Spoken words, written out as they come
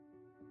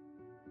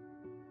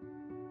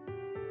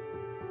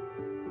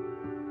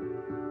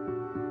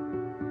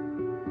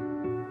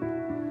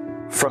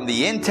From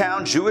the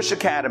In-Town Jewish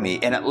Academy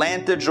in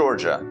Atlanta,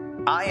 Georgia,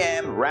 I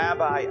am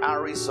Rabbi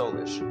Ari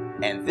Solish,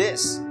 and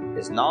this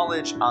is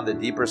Knowledge on the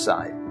Deeper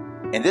Side.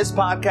 In this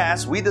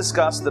podcast, we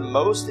discuss the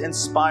most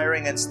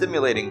inspiring and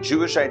stimulating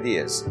Jewish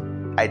ideas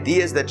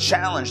that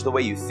challenge the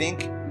way you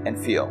think and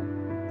feel.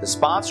 To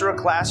sponsor a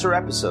class or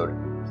episode,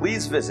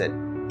 please visit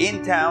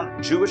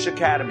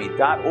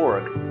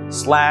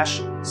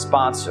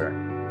intownjewishacademy.org/sponsor.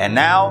 And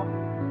now,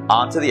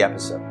 on to the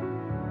episode.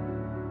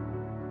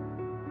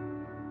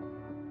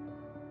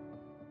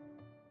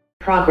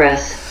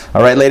 Progress.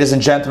 All right, ladies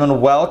and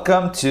gentlemen,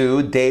 welcome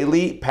to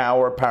Daily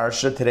Power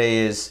Parsha. Today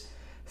is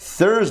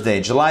Thursday,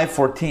 July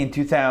 14,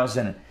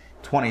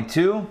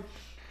 2022.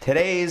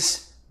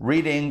 Today's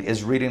reading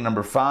is reading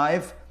number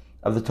 5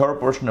 of the Torah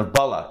portion of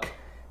Balak.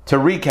 To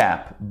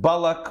recap,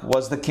 Balak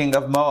was the king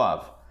of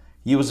Moab.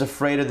 He was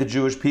afraid of the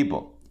Jewish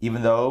people,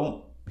 even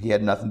though he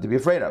had nothing to be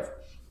afraid of.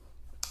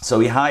 So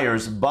he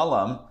hires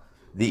Balaam,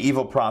 the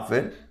evil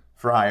prophet,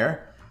 for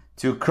hire,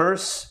 to try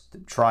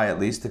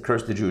to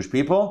curse the Jewish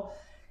people.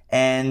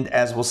 And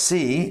as we'll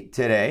see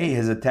today,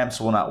 his attempts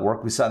will not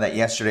work. We saw that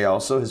yesterday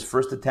also. His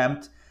first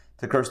attempt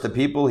to curse the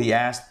people, he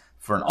asked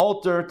for an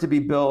altar to be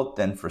built,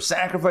 then for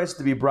sacrifice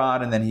to be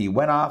brought, and then he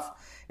went off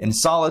in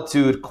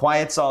solitude,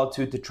 quiet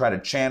solitude, to try to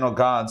channel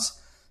God's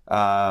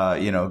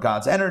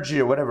energy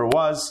or whatever it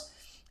was.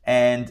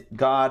 And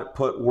God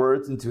put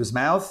words into his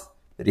mouth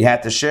that he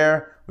had to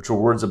share, which were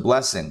words of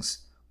blessings,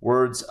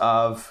 words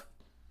of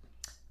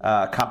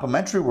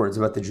complimentary words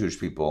about the Jewish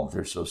people.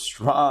 They're so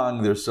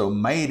strong, they're so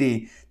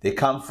mighty, they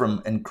come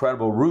from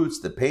incredible roots,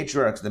 the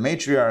patriarchs, the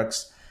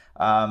matriarchs.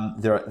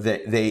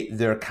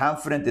 They're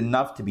confident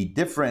enough to be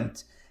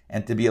different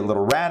and to be a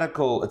little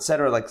radical,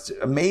 etc. Like,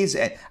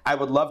 amazing. I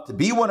would love to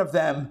be one of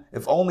them,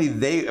 if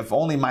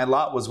only my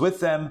lot was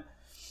with them.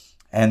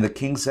 And the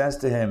king says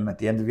to him at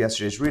the end of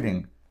yesterday's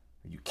reading,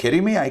 "Are you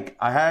kidding me? I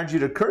hired you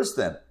to curse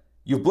them.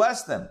 You've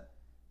blessed them."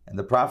 And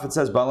the prophet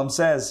says, Balaam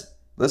says,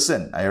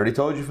 "Listen, I already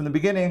told you from the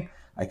beginning,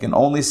 I can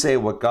only say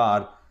what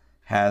God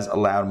has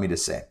allowed me to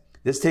say."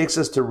 This takes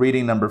us to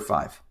reading number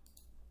 5.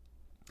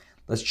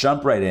 Let's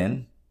jump right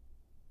in.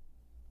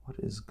 What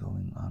is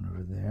going on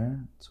over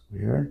there? It's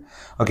weird.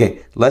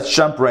 Okay, let's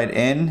jump right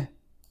in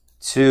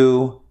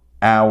to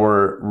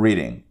our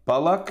reading.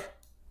 Balak,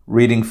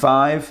 reading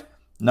 5,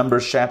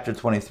 Numbers chapter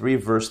 23,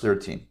 verse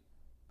 13.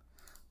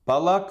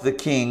 Balak the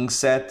king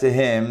said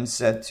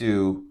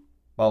to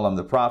Balaam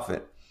the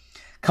prophet,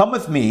 "Come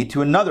with me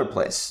to another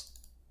place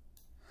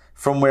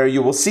from where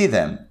you will see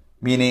them,"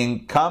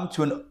 meaning come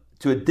to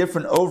a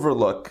different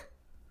overlook.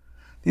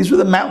 These were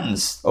the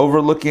mountains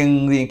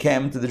overlooking the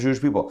encampment of the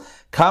Jewish people.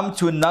 "Come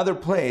to another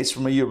place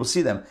from where you will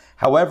see them.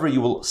 However,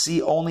 you will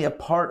see only a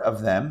part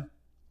of them,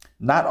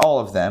 not all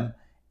of them,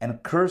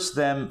 and curse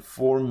them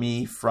for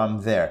me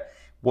from there."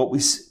 We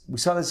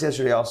saw this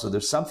yesterday also.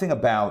 There's something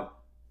about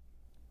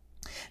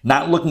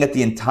not looking at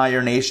the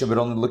entire nation, but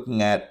only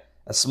looking at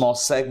a small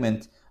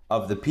segment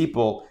of the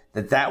people,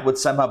 that would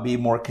somehow be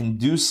more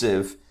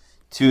conducive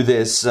to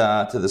this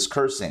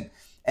cursing.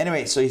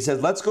 Anyway, so he says,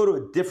 let's go to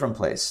a different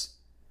place.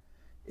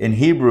 In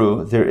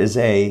Hebrew, there's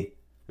a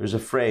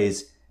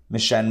phrase,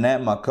 mishaneh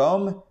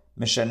makom,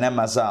 mishaneh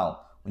mazal.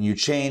 When you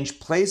change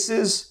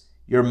places,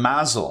 your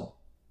mazel,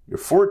 your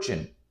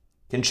fortune,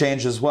 can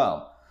change as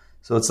well.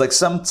 So it's like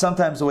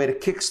sometimes the way to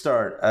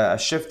kickstart a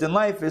shift in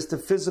life is to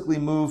physically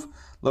move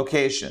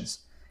locations.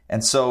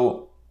 And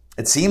so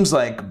it seems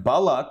like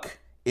Balak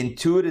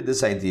intuited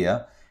this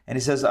idea, and he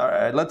says, all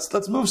right,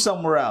 let's move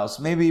somewhere else.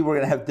 Maybe we're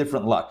going to have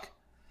different luck.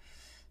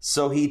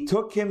 So he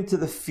took him to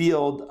the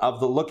field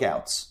of the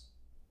lookouts,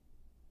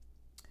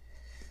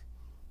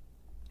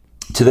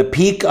 to the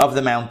peak of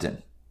the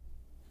mountain.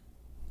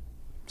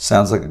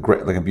 Sounds like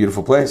a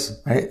beautiful place,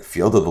 right?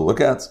 Field of the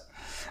lookouts.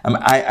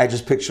 I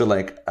just picture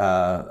like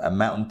a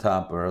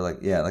mountaintop, or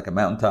like a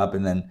mountaintop,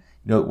 and then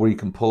where you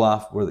can pull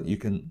off, where you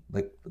can,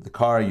 like the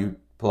car, you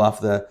pull off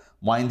the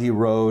windy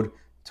road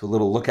to a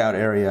little lookout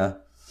area,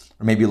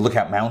 or maybe a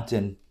lookout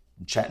mountain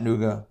in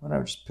Chattanooga,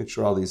 whatever. Just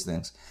picture all these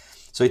things.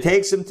 So he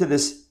takes him to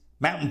this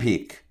mountain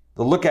peak,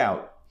 the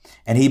lookout,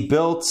 and he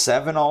built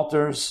 7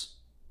 altars.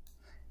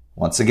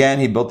 Once again,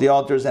 he built the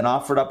altars and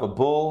offered up a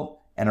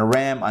bull and a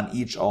ram on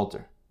each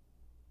altar.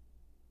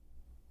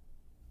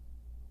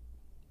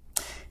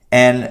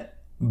 And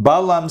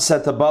Balaam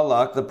said to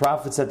Balak, the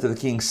prophet said to the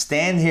king,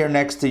 "Stand here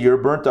next to your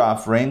burnt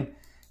offering,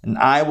 and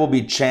I will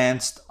be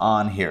chanced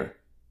on here."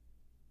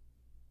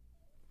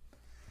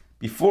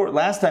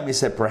 Last time he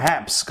said,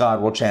 perhaps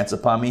God will chance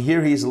upon me.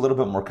 Here he's a little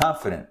bit more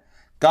confident.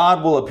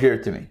 God will appear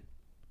to me.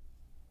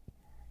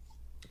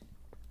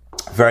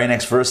 Very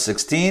next verse,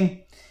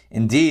 16.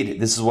 Indeed,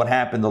 this is what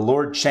happened. The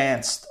Lord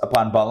chanced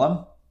upon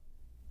Balaam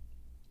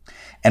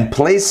and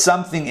placed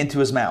something into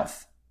his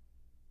mouth.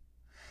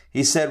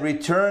 He said,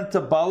 "Return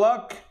to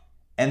Balak,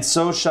 and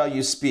so shall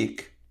you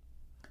speak."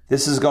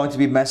 This is going to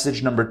be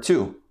message number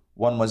 2.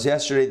 One was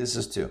yesterday, this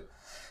is 2.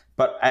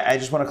 But I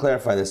just want to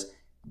clarify this.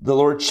 The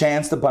Lord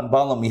chanced upon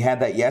Balaam. We had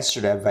that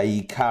yesterday.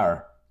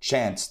 Vayikar,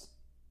 chanced.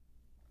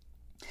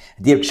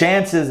 The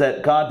chance is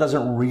that God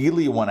doesn't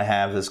really want to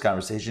have this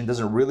conversation,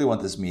 doesn't really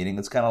want this meeting.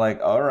 It's kind of like,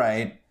 all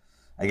right,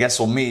 I guess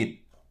we'll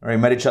meet. Or we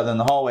met each other in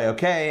the hallway.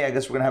 Okay, I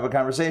guess we're going to have a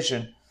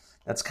conversation.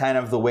 That's kind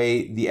of the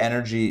way the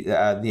energy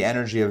of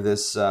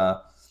this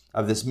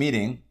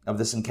meeting, of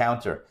this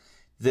encounter.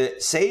 The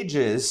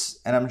sages,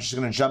 and I'm just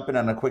going to jump in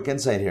on a quick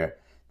insight here.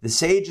 The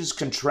sages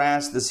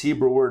contrast this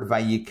Hebrew word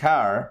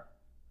vayikar,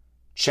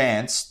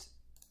 chanced,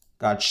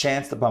 God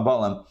chanced upon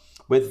Balaam,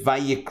 with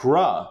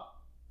vayikra.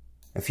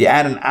 If you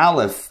add an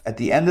aleph at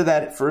the end of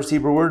that first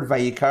Hebrew word,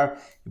 vayikar,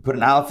 you put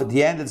an aleph at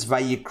the end, it's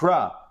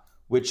vayikra,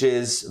 which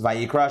is,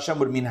 vayikra Hashem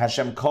would mean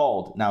Hashem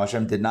called. Now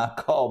Hashem did not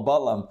call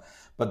Balaam,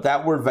 but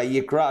that word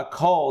vayikra,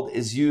 called,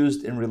 is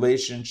used in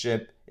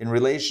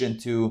relation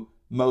to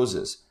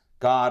Moses.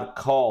 God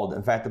called.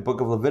 In fact, the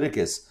book of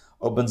Leviticus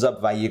opens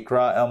up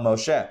vayikra el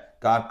Moshe.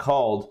 God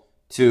called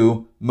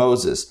to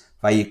Moses.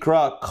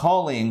 Vayikra,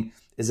 calling,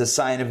 is a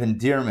sign of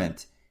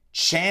endearment.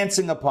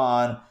 Chancing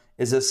upon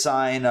is a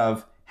sign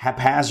of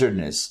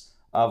haphazardness,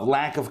 of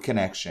lack of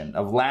connection,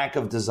 of lack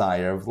of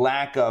desire, of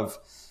lack of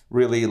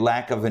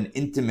an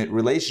intimate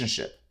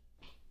relationship.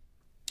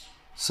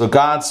 So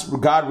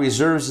God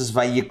reserves his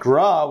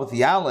vayikra with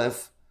the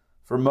aleph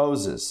for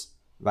Moses.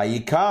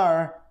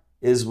 Vayikar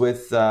is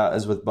with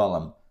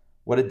Balaam.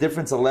 What a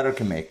difference a letter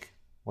can make.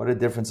 What a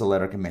difference a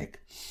letter can make.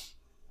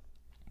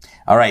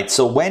 All right,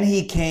 so when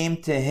he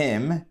came to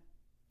him,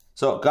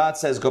 so God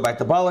says, go back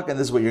to Balak, and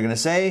this is what you're going to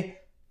say, ...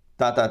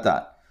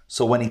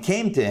 So when he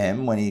came to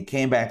him, when he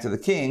came back to the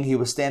king, he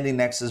was standing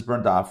next to his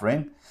burnt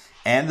offering,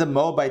 and the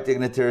Moabite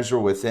dignitaries were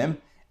with him.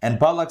 And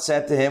Balak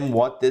said to him,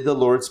 what did the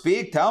Lord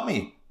speak? Tell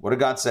me. What did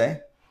God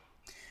say?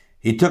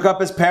 He took up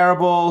his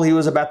parable. He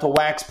was about to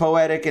wax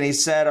poetic, and he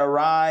said,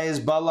 arise,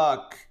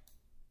 Balak,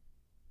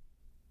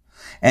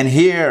 and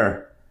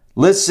hear.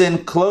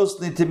 Listen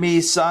closely to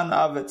me, son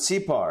of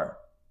Tzipar.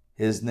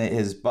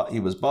 He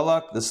was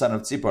Balak, the son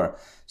of Tzipar.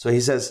 So he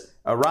says,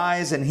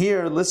 arise and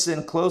hear.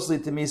 Listen closely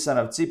to me, son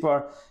of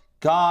Tzipar.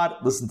 God,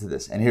 listen to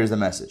this, and here's the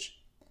message.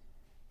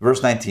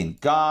 Verse 19,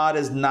 God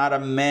is not a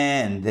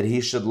man that he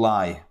should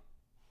lie.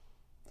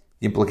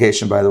 The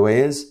implication, by the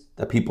way, is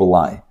that people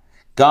lie.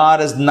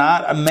 God is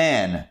not a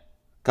man.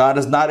 God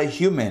is not a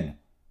human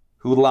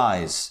who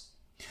lies.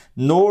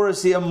 Nor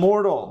is he a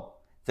mortal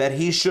that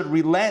he should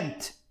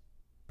relent.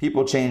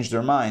 People change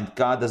their mind.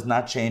 God does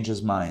not change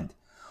his mind.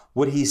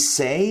 Would he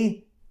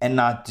say and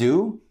not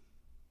do?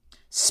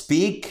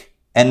 Speak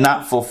and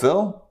not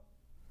fulfill?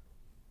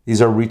 These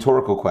are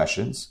rhetorical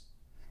questions.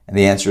 And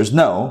the answer is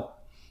no.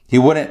 He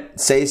wouldn't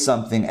say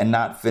something and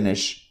not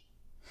finish.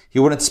 He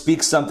wouldn't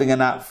speak something and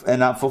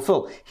not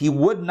fulfill. He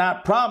would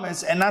not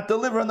promise and not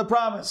deliver on the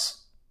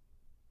promise.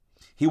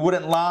 He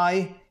wouldn't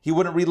lie. He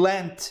wouldn't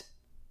relent.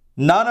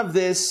 None of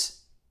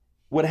this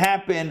would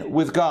happen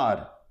with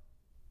God.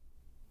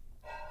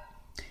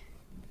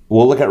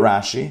 We'll look at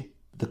Rashi.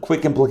 The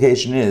quick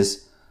implication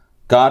is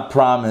God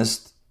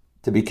promised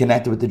to be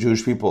connected with the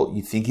Jewish people.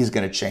 You think he's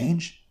going to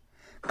change?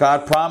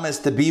 God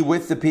promised to be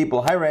with the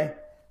people. Hi, Ray.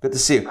 Good to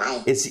see you.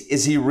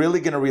 Is he really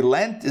going to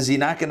relent? Is he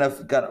not going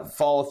to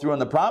follow through on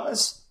the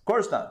promise? Of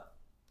course not.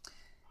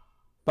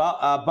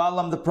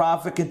 Balaam the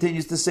prophet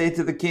continues to say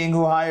to the king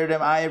who hired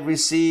him, I have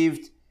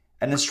received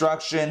an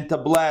instruction to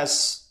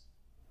bless,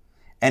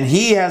 and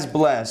he has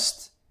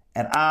blessed,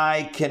 and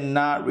I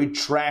cannot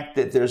retract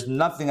it. There's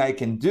nothing I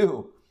can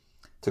do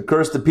to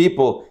curse the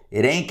people.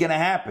 It ain't going to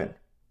happen.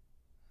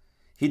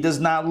 He does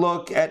not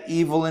look at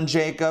evil in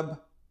Jacob,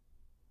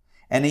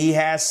 and he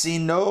has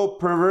seen no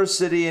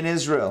perversity in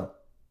Israel.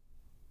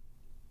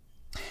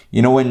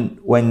 You know,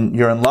 when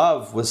you're in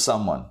love with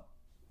someone,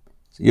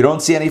 you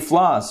don't see any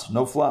flaws,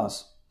 no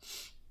flaws.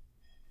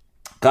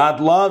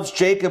 God loves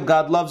Jacob,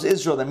 God loves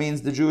Israel. That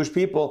means the Jewish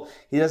people.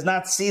 He does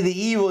not see the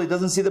evil, he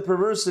doesn't see the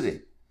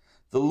perversity.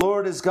 The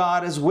Lord his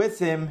God is with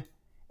him,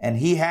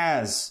 and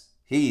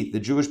the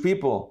Jewish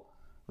people,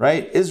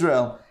 right?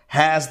 Israel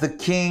has the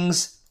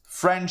king's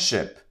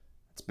friendship.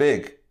 It's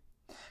big.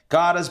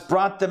 God has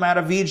brought them out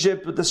of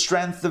Egypt with the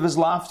strength of his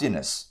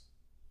loftiness.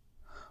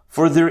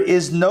 For there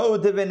is no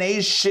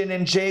divination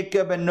in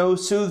Jacob and no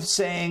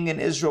soothsaying in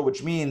Israel,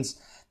 which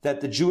means that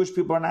the Jewish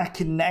people are not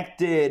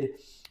connected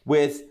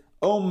with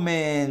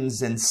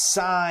omens and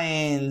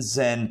signs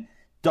and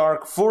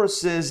dark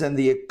forces and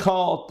the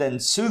occult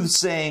and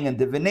soothsaying and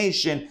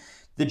divination.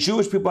 The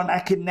Jewish people are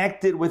not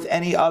connected with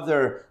any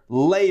other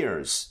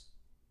layers.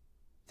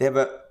 They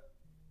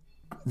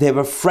have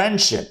a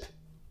friendship.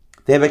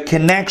 They have a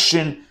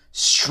connection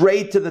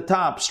straight to the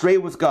top, straight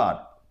with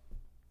God.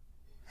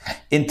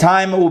 In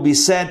time it will be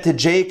said to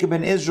Jacob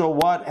and Israel,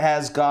 what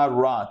has God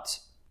wrought?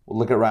 We'll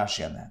look at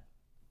Rashi on that.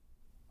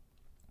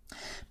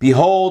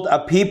 Behold, a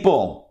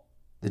people,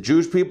 the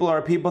Jewish people are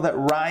a people that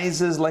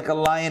rises like a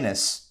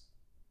lioness.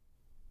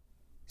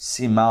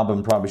 See,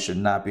 Malbim probably should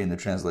not be in the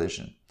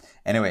translation.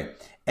 Anyway,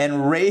 and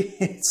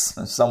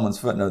someone's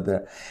footnote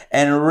there,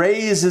 and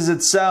raises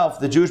itself,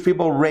 the Jewish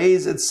people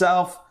raise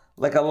itself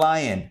like a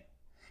lion.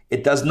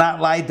 It does not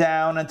lie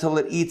down until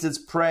it eats its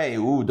prey.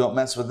 Ooh, don't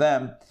mess with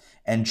them.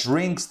 And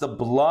drinks the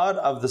blood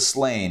of the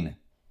slain.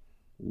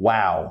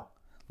 Wow.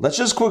 Let's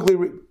just quickly,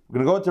 we're going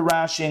to go into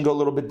Rashi and go a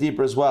little bit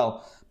deeper as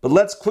well. But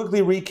let's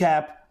quickly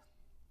recap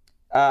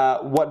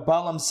what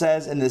Balaam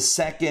says in the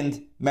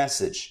second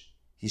message.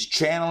 He's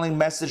channeling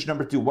message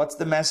number 2. What's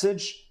the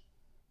message?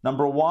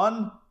 Number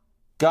 1,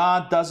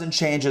 God doesn't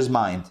change his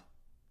mind.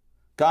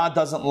 God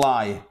doesn't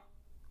lie.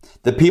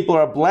 The people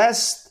are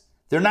blessed.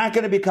 They're not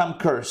going to become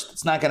cursed.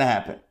 It's not going to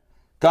happen.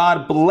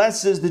 God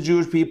blesses the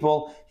Jewish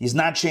people. He's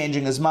not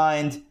changing his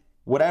mind.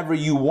 Whatever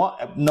you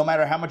want, no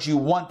matter how much you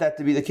want that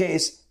to be the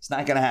case, it's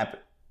not going to happen.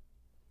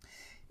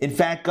 In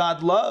fact,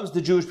 God loves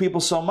the Jewish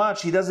people so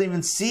much, he doesn't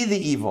even see the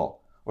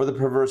evil or the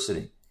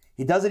perversity.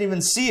 He doesn't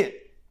even see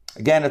it.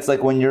 Again, it's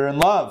like when you're in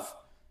love,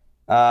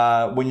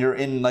 when you're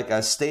in like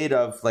a state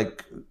of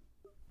like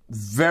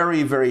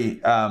very,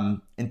 very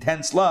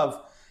intense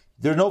love,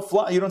 there's no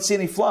flaw. You don't see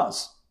any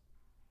flaws.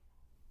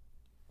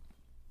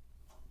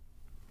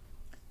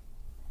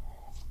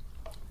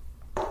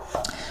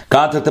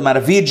 God took them out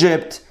of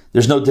Egypt.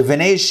 There's no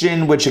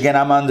divination, which again,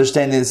 I'm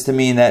understanding this to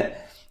mean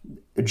that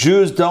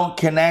Jews don't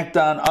connect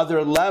on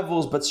other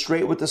levels, but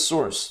straight with the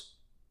source.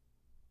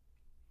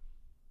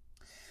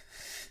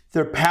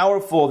 They're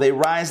powerful. They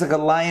rise like a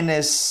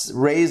lioness,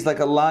 raised like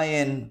a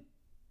lion.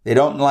 They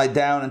don't lie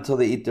down until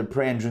they eat their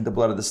prey and drink the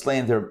blood of the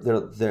slain.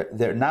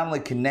 They're not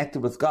only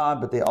connected with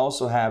God, but they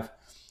also have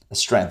a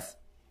strength.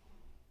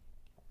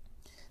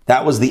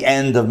 That was the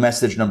end of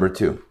message number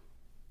 2.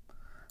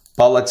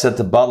 Balak said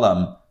to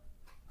Balaam,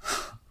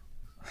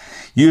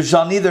 you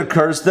shall neither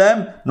curse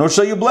them, nor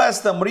shall you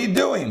bless them. What are you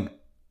doing?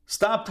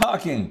 Stop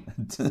talking.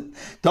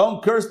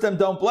 Don't curse them,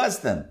 don't bless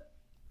them.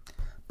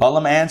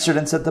 Balaam answered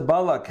and said to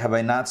Balak, have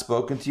I not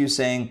spoken to you,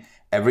 saying,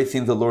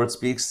 everything the Lord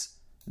speaks,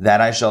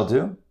 that I shall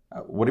do?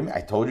 What do you mean?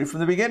 I told you from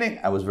the beginning.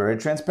 I was very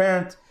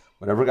transparent.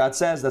 Whatever God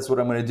says, that's what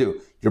I'm going to do.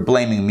 You're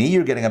blaming me.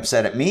 You're getting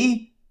upset at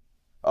me.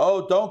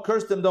 Oh, don't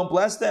curse them. Don't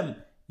bless them.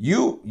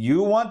 You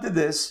wanted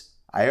this.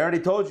 I already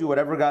told you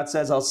whatever God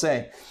says, I'll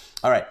say.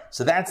 All right.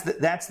 So that's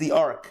the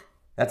arc.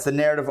 That's the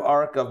narrative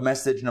arc of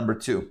message number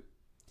 2.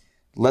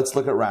 Let's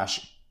look at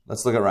Rashi.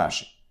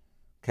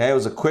 Okay.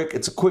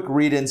 It's a quick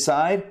read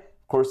inside.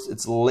 Of course,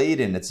 it's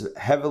laden. It's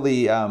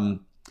heavily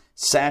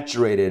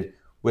saturated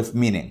with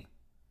meaning.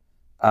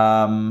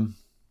 I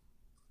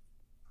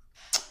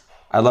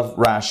love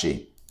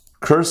Rashi.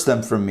 Curse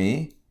them from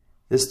me.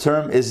 This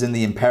term is in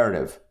the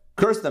imperative.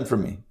 Curse them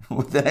from me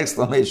with an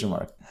exclamation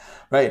mark.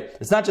 Right?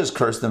 It's not just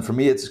curse them from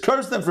me. It's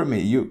curse them from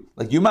me. You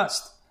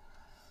must.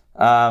 He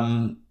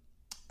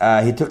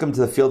took him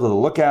to the field of the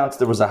lookouts.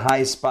 There was a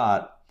high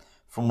spot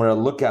from where a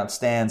lookout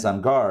stands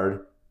on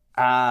guard.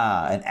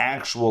 An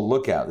actual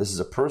lookout. This is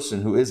a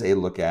person who is a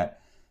lookout,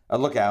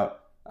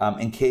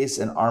 in case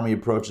an army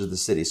approaches the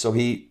city. So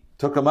he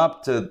took him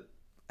up to,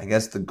 I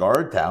guess, the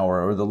guard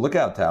tower or the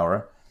lookout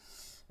tower,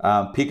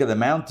 peak of the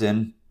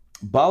mountain.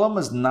 Balaam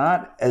was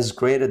not as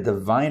great a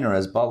diviner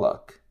as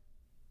Balak.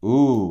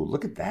 Ooh,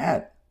 look at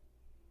that.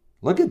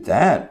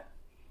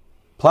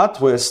 Plot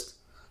twist.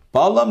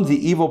 Balaam,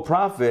 the evil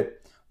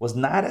prophet, was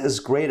not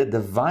as great a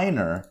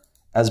diviner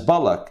as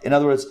Balak. In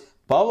other words,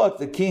 Balak,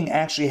 the king,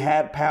 actually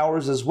had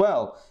powers as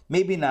well.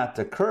 Maybe not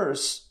to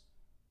curse,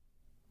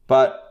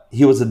 but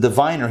he was a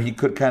diviner. He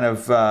could kind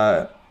of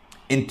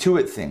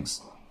intuit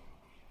things.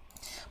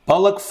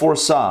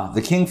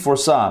 The king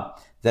foresaw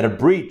that a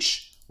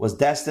breach was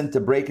destined to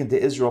break into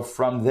Israel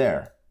from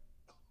there.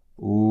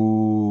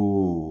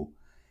 Ooh.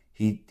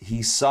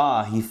 He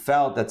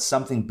felt that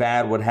something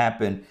bad would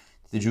happen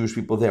to the Jewish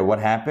people there. What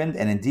happened?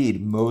 And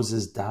indeed,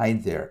 Moses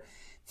died there.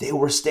 They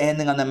were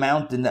standing on the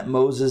mountain that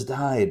Moses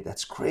died.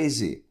 That's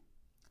crazy.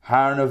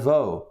 Har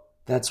Nevo.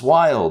 That's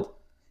wild.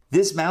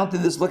 This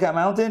mountain, this lookout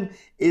mountain,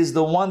 is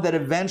the one that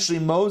eventually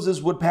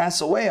Moses would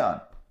pass away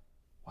on.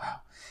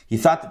 Wow. He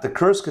thought that the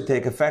curse could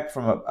take effect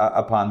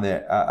upon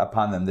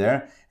them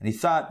there, and he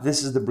thought,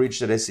 this is the breach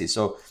that I see.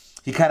 So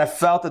he kind of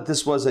felt that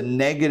this was a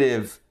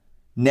negative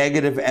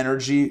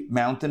energy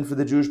mountain for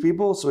the Jewish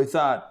people. So he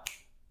thought,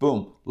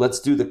 boom, let's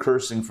do the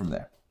cursing from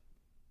there.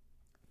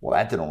 Well,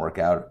 that didn't work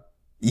out.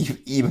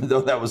 Even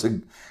though that was a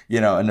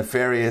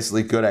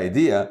nefariously good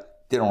idea,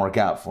 didn't work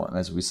out for him,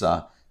 as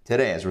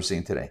we're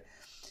seeing today.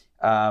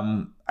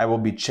 I will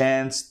be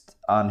chanced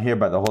on here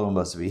by the Holy and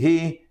Blessed be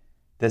He.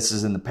 This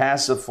is in the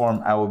passive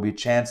form. I will be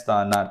chanced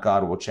on, not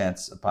God will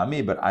chance upon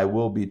me, but I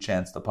will be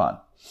chanced upon.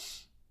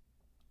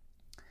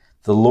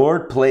 The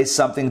Lord placed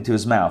something to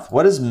his mouth.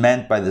 What is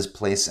meant by this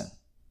placing?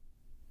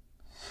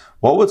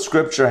 What would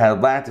Scripture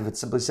have lacked if it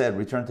simply said,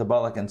 return to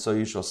Balak and so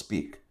you shall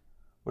speak?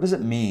 What does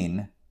it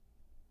mean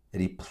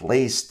that he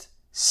placed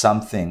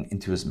something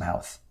into his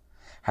mouth?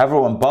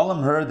 However, when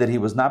Balaam heard that he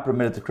was not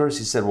permitted to curse,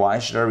 he said, why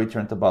should I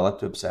return to Balak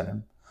to upset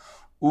him?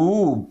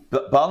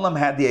 Balaam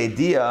had the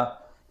idea,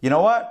 you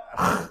know what?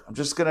 I'm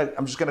just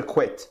gonna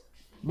quit.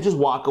 Let me just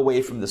walk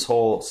away from this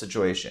whole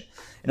situation.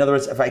 In other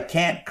words, if I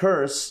can't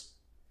curse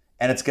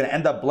and it's going to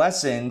end up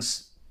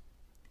blessings,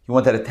 he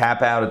wanted to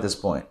tap out at this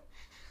point.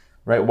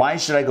 Right? Why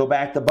should I go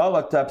back to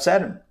Balak to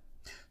upset him?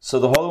 So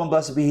the Holy One,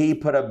 blessed be He,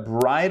 put a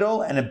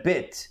bridle and a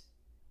bit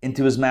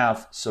into his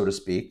mouth, so to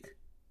speak.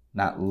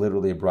 Not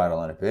literally a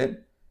bridle and a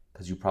bit.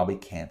 because you probably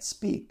can't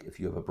speak if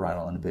you have a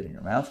bridle and a bit in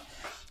your mouth.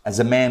 As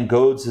a man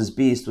goads his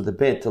beast with a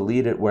bit to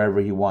lead it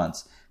wherever he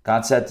wants.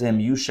 God said to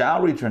him, you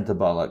shall return to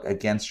Balak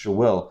against your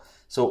will.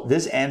 So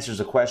this answers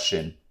a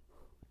question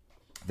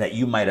that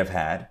you might have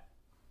had,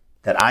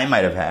 that I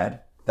might have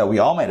had, that we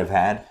all might have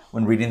had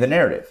when reading the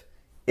narrative.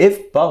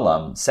 If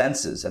Balaam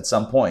senses at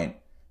some point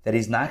that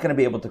he's not going to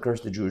be able to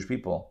curse the Jewish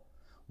people,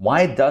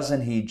 why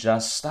doesn't he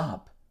just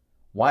stop?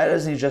 Why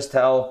doesn't he just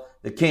tell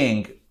the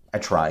king, I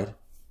tried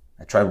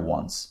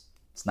once,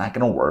 it's not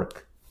going to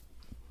work,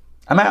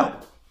 I'm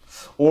out?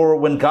 Or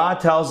when God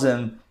tells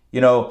him,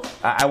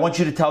 I want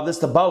you to tell this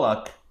to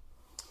Balak,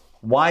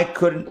 why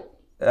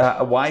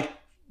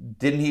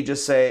didn't he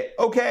just say,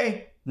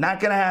 okay,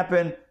 not going to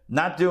happen,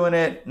 not doing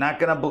it, not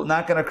going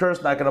to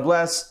curse, not going to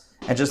bless,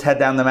 and just head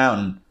down the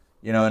mountain,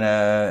 in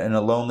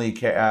a lonely,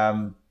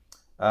 on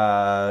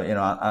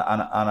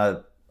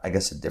a, I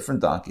guess, a different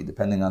donkey,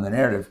 depending on the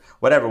narrative,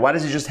 whatever. Why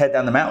does he just head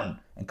down the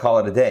mountain and call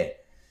it a day?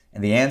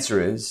 And the answer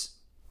is,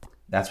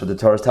 that's what the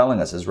Torah is telling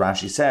us. As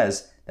Rashi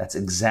says, that's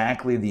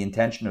exactly the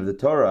intention of the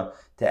Torah,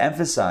 to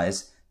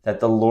emphasize that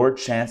the Lord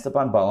chanced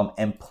upon Balaam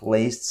and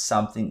placed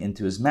something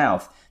into his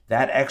mouth.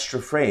 That extra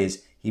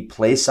phrase, he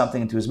placed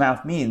something into his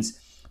mouth, means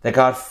that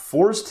God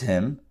forced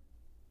him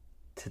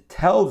to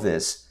tell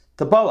this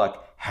to Balak.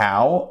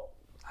 How?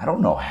 I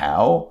don't know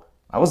how.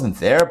 I wasn't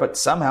there, but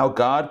somehow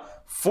God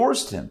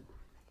forced him.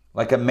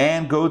 Like a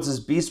man goads his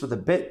beast with a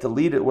bit to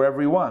lead it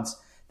wherever he wants.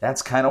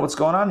 That's kind of what's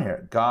going on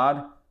here.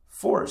 God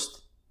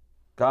forced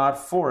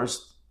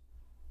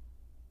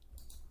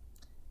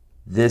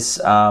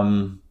this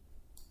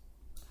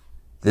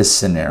this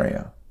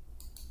scenario.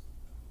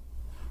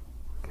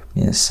 Give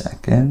me a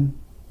second.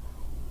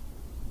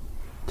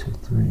 2,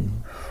 3,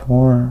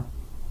 4.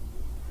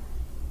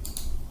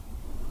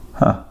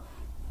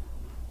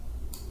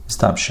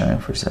 Stop sharing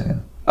for a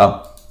second.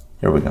 Oh,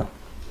 here we go.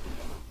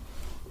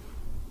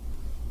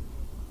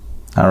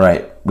 All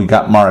right, we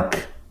got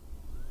Mark.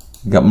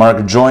 We got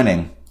Mark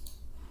joining.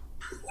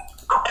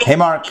 Hey,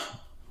 Mark.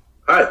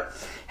 Hi.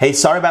 Hey,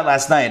 sorry about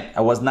last night.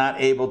 I was not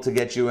able to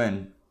get you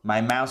in.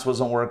 My mouse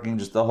wasn't working.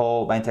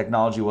 My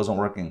technology wasn't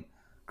working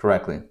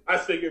correctly. I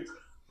figured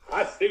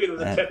it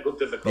was a technical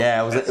difficulty.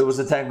 Yeah, it was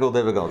a technical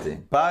difficulty.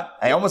 But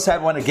I almost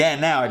had one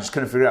again now. I just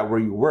couldn't figure out where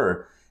you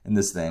were in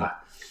this thing.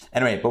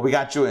 Anyway, but we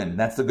got you in.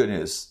 That's the good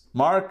news.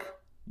 Mark,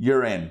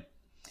 you're in.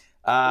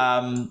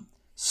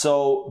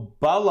 So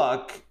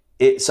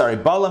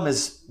Balaam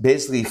is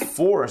basically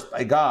forced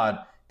by God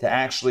to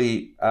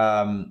actually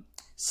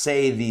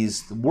say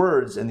these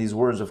words, and these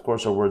words, of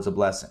course, are words of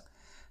blessing.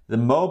 The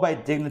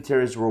Moabite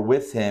dignitaries were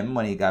with him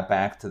when he got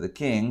back to the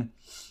king.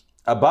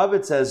 Above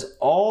it says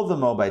all the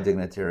Moabite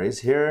dignitaries.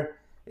 Here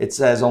it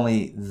says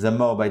only the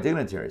Moabite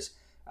dignitaries.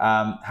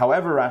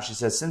 However, Rashi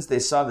says, since they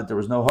saw that there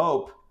was no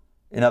hope,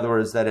 in other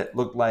words, that it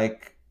looked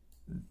like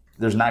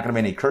there's not going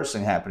to be any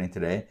cursing happening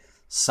today,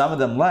 some of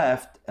them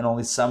left and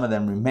only some of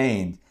them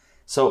remained.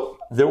 So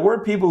there were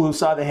people who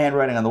saw the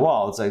handwriting on the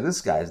wall. It's like,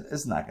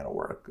 it's not going to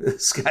work.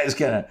 This guy's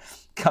going to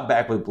come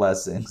back with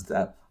blessings.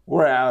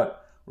 We're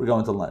out. We're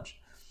going to lunch.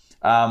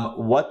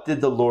 What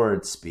did the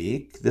Lord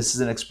speak? This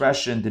is an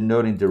expression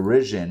denoting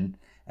derision,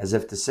 as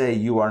if to say,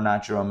 you are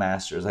not your own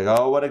master. It's like,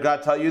 oh, what did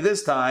God tell you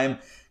this time?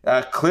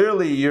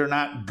 Clearly, you're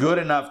not good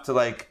enough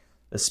to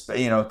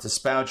to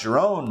spout your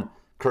own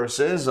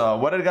curses.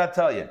 What did God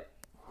tell you?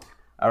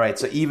 All right,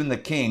 so even the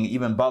king,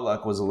 even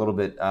Balak, was a little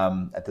bit,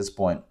 at this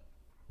point,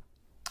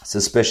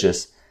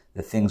 suspicious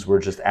that things were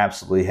just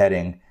absolutely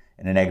heading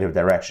in a negative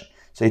direction.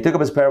 So he took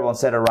up his parable and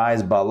said,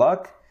 arise,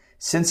 Balak.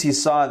 Since he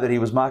saw that he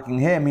was mocking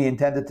him, he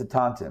intended to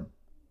taunt him.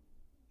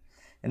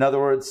 In other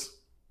words,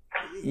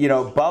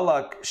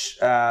 Balak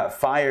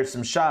fired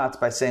some shots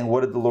by saying, what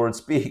did the Lord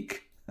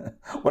speak?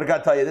 What did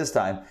God tell you this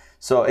time?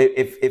 So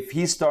if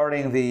he's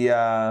starting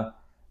the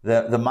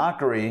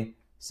mockery,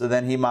 so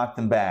then he mocked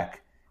him back.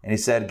 And he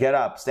said, get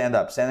up, stand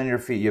on your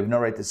feet. You have no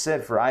right to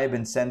sit, for I have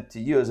been sent to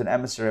you as an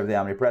emissary of the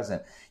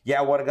omnipresent. Yeah,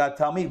 what did God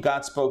tell me?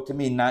 God spoke to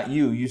me, not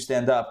you. You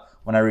stand up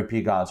when I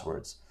repeat God's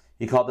words.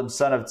 He called him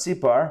son of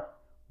Tzipar,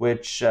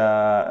 which, all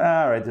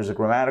right, there's a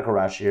grammatical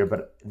Rashi here,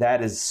 but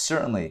that is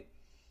certainly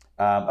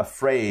a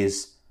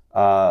phrase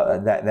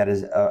that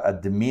is a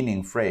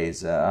demeaning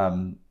phrase,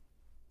 a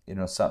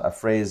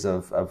phrase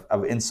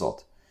of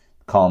insult.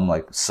 Call him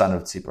like son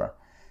of Tzipar.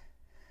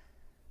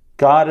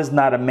 God is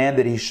not a man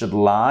that he should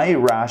lie.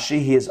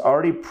 Rashi, he has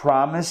already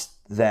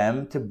promised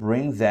them to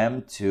bring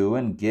them to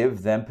and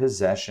give them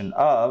possession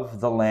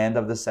of the land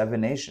of the 7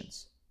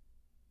 nations.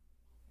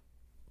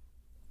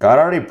 God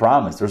already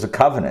promised. There's a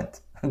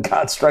covenant.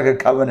 God struck a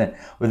covenant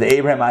with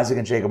Abraham, Isaac,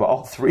 and Jacob,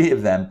 all 3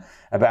 of them,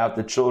 about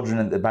their children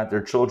in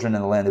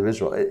the land of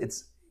Israel.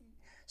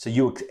 So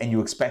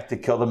you expect to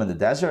kill them in the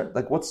desert?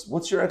 Like,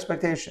 what's your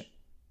expectation?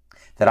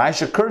 That I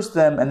should curse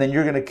them and then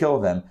you're going to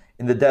kill them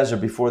in the desert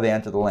before they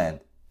enter the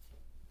land?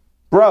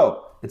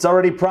 Bro, it's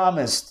already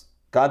promised.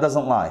 God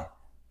doesn't lie.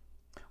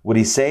 Would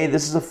he say?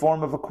 This is a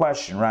form of a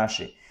question,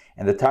 Rashi.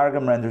 And the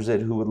Targum renders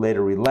it, who would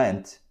later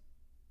relent.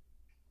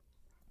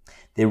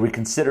 They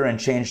reconsider and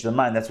change their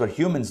mind. That's what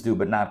humans do,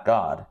 but not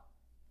God.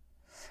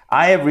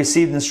 I have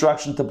received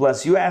instruction to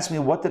bless. You ask me,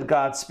 what did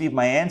God speak?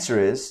 My answer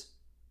is,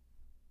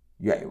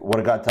 what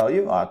did God tell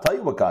you? I'll tell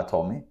you what God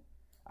told me.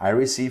 I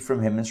received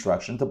from him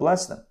instruction to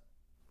bless them.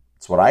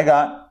 It's what I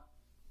got.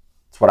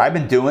 It's what I've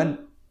been doing.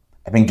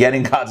 I've been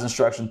getting God's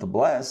instruction to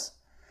bless.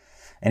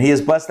 And he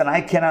has blessed, and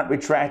I cannot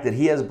retract it.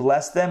 He has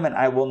blessed them, and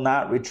I will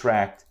not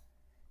retract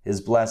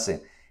his blessing.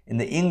 In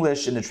the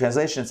English, in the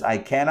translations, I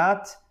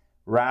cannot.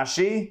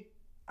 Rashi,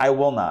 I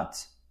will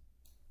not.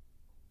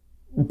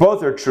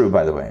 Both are true,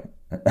 by the way.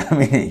 I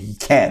mean, he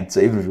can't,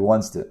 so even if he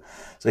wants to.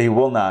 So he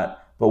will not.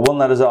 But will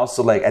not is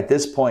also like, at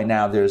this point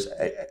now,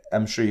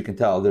 I'm sure you can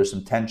tell, there's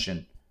some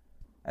tension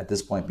at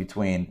this point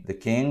between the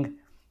king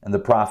and the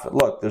prophet.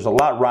 Look, there's a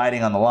lot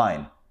riding on the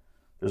line.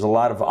 There's a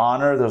lot of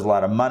honor, there's a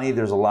lot of money,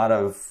 there's a lot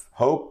of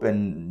hope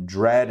and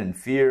dread and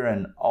fear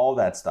and all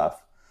that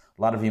stuff.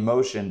 A lot of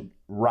emotion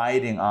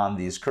riding on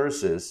these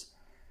curses.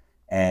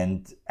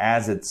 And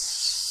as it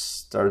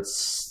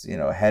starts,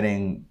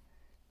 heading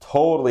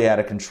totally out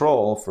of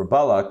control for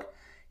Balak,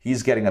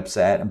 he's getting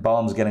upset, and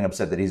Balaam's getting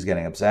upset that he's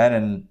getting upset,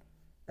 and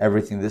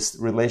everything, this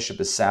relationship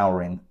is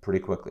souring pretty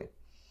quickly.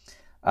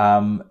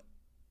 I've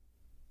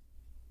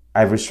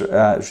received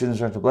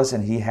instruction to bless,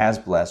 and he has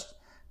blessed.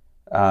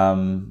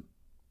 Okay,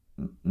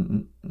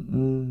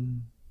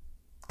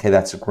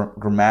 that's a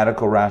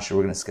grammatical Rashi.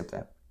 We're going to skip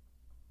that.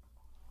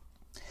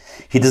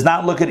 He does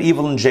not look at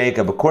evil in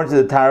Jacob. According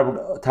to the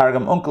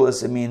Targum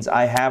Onkelos, it means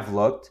I have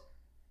looked,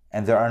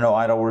 and there are no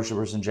idol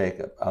worshippers in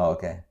Jacob. Oh,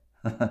 okay.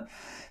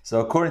 So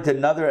according to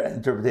another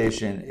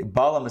interpretation,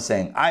 Balaam is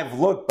saying, I've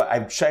looked, but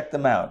I've checked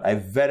them out.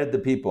 I've vetted the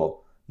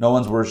people. No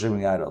one's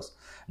worshiping idols.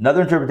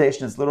 Another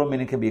interpretation, its literal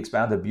meaning can be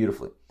expounded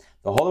beautifully.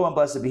 The Holy One,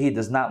 blessed be He,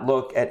 does not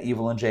look at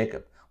evil in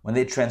Jacob. When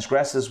they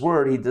transgress His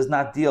word, He does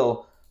not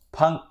deal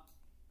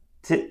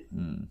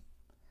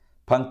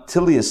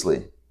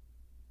punctiliously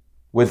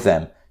with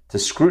them to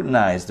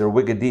scrutinize their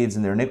wicked deeds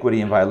and their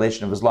iniquity in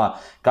violation of His law.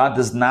 God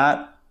does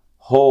not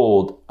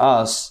hold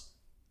us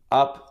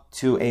up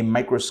to a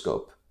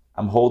microscope.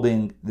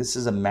 This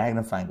is a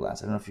magnifying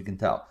glass. I don't know if you can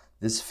tell.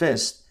 This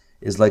fist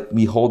is like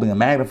me holding a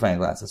magnifying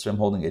glass. That's why I'm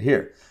holding it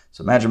here.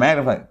 So imagine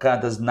magnifying.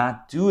 God does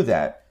not do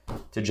that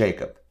to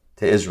Jacob,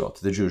 to Israel,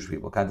 to the Jewish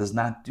people. God does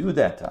not do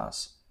that to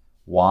us.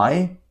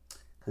 Why?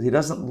 Because He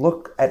doesn't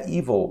look at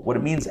evil. What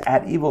it means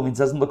at evil means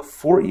doesn't look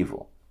for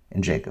evil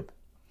in Jacob.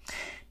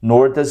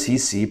 Nor does He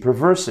see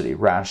perversity.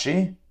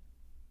 Rashi,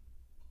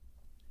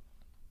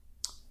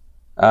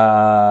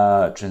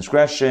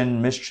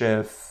 transgression,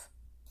 mischief.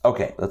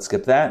 Okay, let's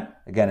skip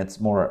that. Again, it's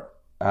more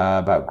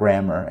about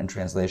grammar and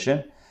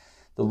translation.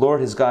 The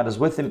Lord his God is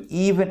with him,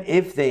 even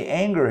if they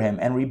anger him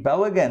and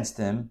rebel against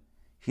him,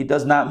 He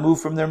does not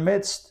move from their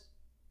midst.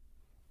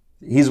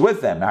 He's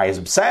with them. Now he's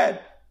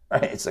upset.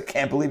 Right? It's I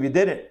can't believe you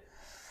did it.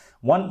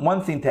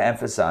 One thing to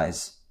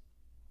emphasize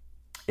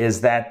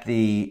is that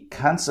the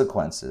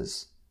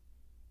consequences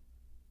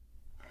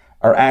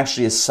are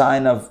actually a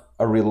sign of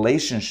a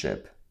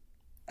relationship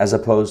as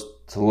opposed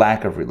to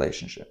lack of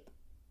relationship.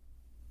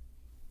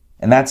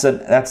 And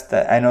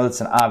I know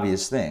it's an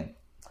obvious thing.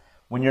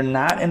 When you're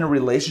not in a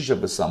relationship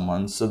with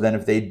someone, so then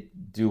if they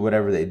do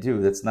whatever they do,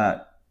 that's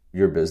not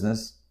your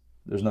business.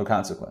 There's no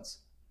consequence.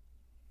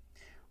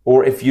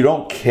 Or if you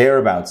don't care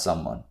about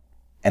someone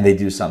and they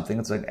do something,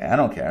 it's like, I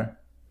don't care.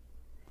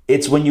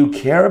 It's when you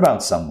care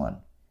about someone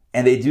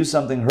and they do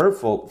something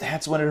hurtful,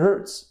 that's when it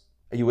hurts.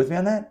 Are you with me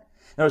on that?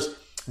 In other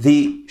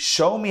words,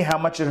 show me how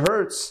much it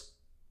hurts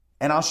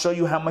and I'll show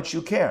you how much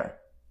you care.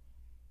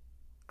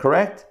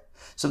 Correct?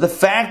 So the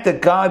fact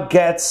that God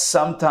gets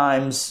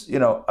sometimes,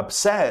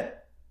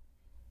 upset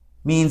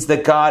means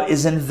that God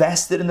is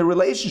invested in the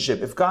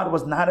relationship. If God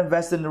was not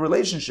invested in the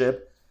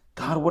relationship,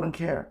 God wouldn't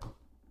care.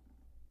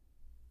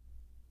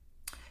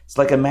 It's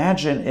like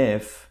imagine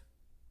if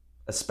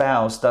a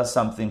spouse does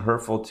something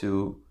hurtful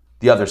to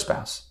the other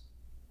spouse,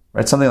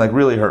 right? Something like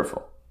really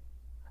hurtful,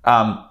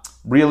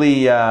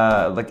 infidelity,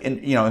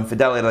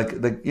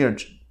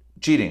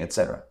 cheating,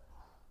 etc.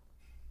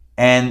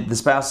 And the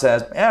spouse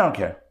says, I don't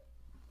care.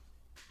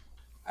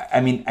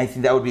 I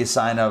think that would be a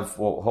sign of,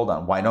 well, hold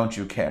on, why don't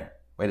you care?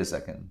 Wait a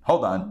second.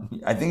 Hold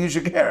on. I think you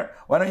should care.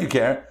 Why don't you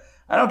care?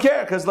 I don't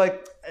care because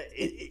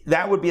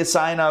that would be a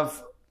sign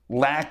of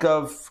lack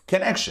of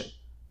connection.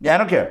 Yeah, I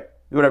don't care.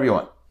 Do whatever you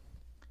want.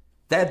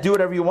 That do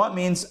whatever you want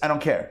means I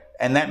don't care.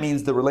 And that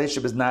means the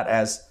relationship is not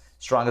as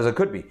strong as it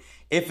could be.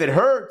 If it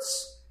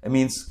hurts, it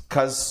means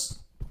because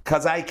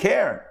I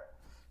care.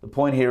 The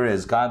point here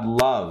is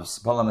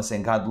Balaam is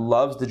saying God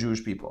loves the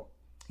Jewish people.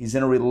 He's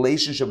in a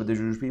relationship with the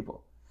Jewish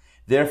people.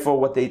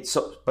 Therefore,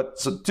 so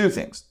two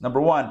things.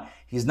 Number one,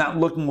 He's not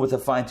looking with a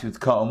fine-tooth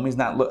comb. He's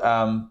not.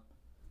 Do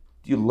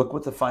you look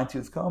with a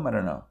fine-tooth comb? I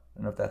don't know. I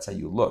don't know if that's how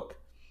you look.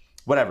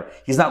 Whatever.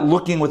 He's not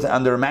looking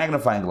under a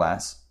magnifying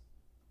glass,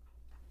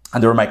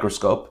 under a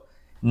microscope.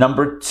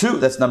 Number two,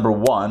 that's number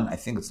one. I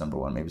think it's number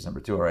one. Maybe it's number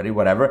two already.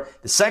 Whatever.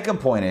 The second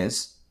point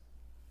is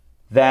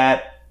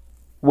that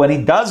when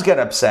he does get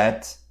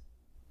upset,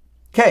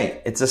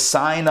 okay, it's a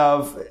sign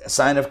of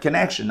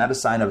connection, not a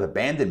sign of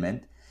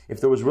abandonment.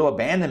 If there was real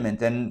abandonment,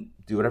 then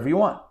do whatever you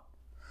want.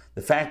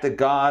 The fact that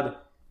God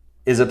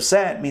is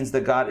upset means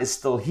that God is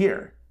still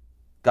here.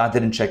 God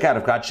didn't check out.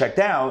 If God checked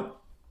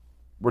out,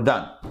 we're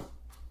done.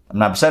 I'm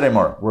not upset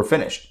anymore. We're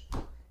finished.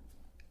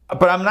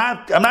 But I'm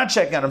not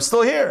checking out. I'm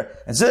still here.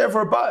 And so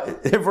therefore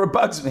it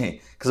bugs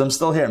me because I'm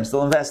still here. I'm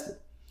still invested.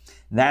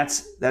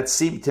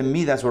 To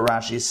me, that's what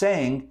Rashi is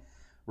saying,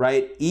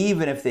 right?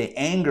 Even if they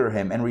anger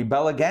him and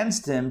rebel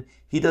against him,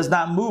 he does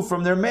not move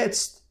from their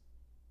midst.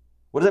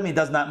 What does that mean?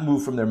 Does not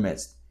move from their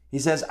midst. He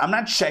says, I'm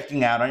not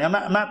checking out on you. I'm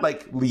not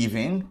like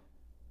leaving.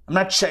 I'm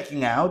not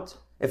checking out.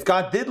 If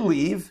God did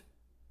leave,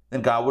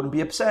 then God wouldn't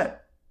be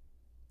upset.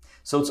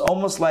 So it's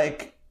almost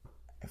like,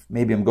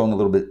 maybe I'm going a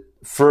little bit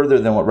further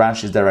than what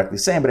Rashi is directly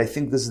saying, but I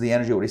think this is the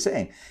energy of what he's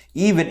saying.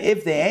 Even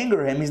if they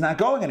anger him, he's not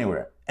going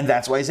anywhere. And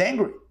that's why he's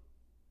angry,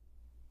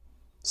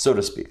 so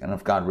to speak. I don't know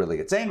if God really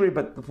gets angry,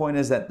 but the point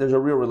is that there's a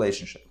real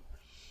relationship.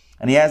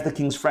 And he has the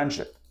king's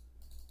friendship.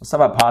 Let's talk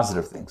about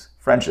positive things.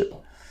 Friendship.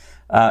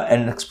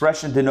 And an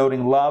expression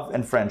denoting love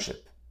and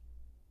friendship.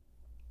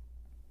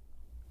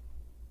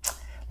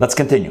 Let's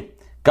continue.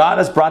 God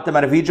has brought them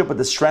out of Egypt with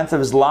the strength of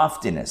his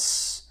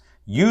loftiness.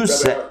 You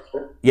said...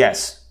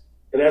 Yes.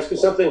 Can I ask you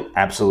something?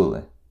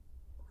 Absolutely.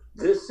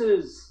 This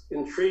is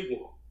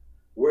intriguing,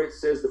 where it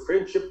says the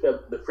friendship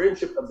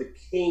of the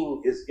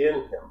king is in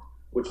him,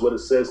 which is what it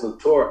says in the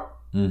Torah.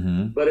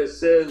 Mm-hmm. But it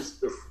says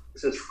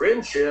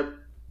friendship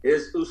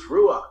is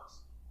usruach.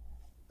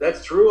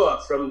 That's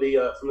truah from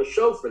the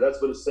shofar. That's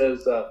what it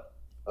says.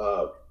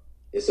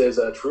 It says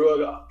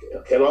truah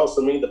can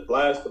also mean the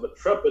blast of a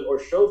trumpet or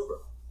shofar.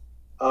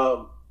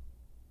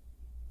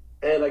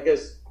 And I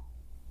guess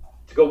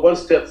to go one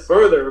step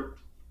further,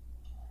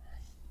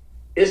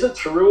 isn't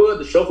Teruah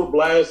the shofar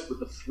blast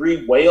with the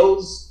three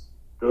whales?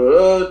 Is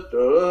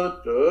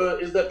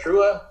that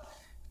Teruah?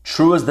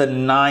 Teruah is the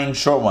 9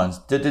 short ones.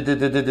 Like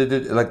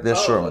the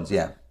short ones,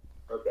 yeah.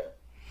 Okay.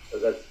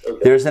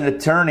 There's an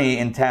attorney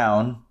in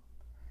town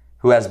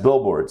who has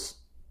billboards.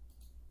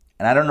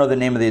 And I don't know the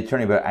name of the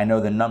attorney, but I know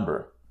the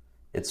number.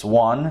 It's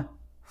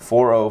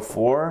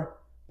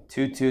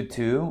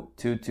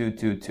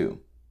 1-404-222-2222.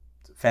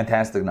 It's a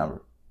fantastic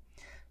number.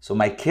 So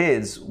my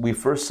kids, we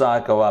first saw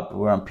it go up.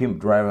 We were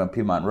driving on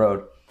Piedmont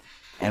Road,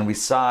 and we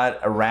saw it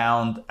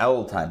around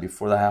Elul time,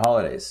 before the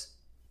holidays.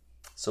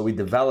 So we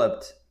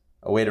developed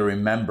a way to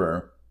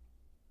remember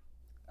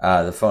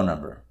the phone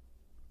number.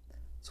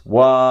 It's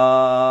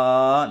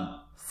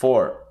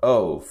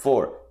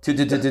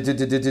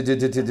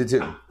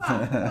 1-404-222-2222.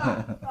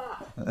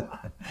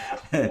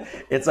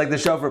 It's like the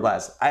shofar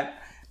blast.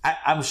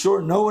 I'm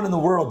sure no one in the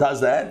world does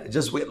that.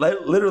 Just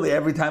literally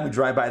every time we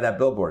drive by that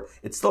billboard,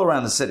 it's still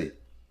around the city.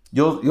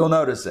 You'll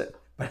notice it,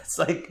 but it's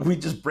like we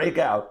just break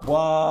out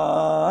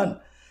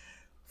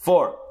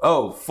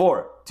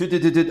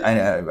 1-4-0-4-2-2-2-2.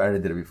 I already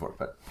did it before,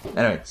 but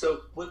anyway.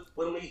 So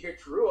when we hear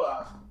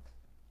Teruah,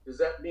 does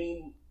that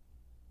mean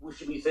we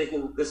should be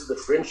thinking this is the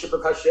friendship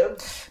of Hashem?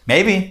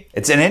 Maybe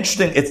it's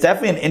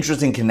definitely an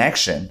interesting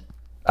connection.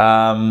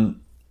 I'll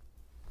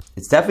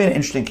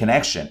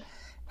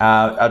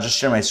just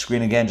share my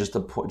screen again just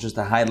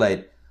to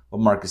highlight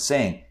what Mark is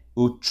saying.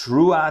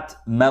 Utruat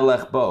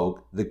melech bo,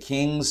 the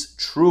king's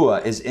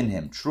trua is in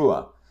him.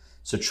 Trua.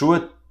 So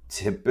trua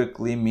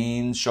typically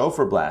means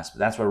shofar blast, but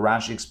that's what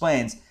Rashi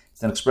explains.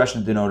 It's an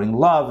expression denoting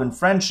love and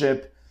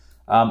friendship,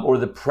 or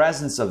the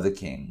presence of the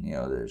king.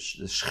 The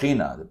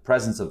Shechina, the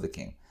presence of the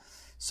king.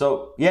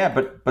 So yeah,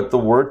 but the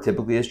word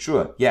typically is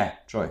trua. Yeah,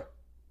 Joy.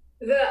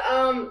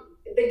 The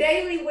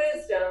Daily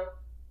Wisdom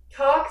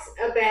talks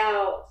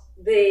about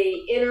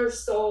the inner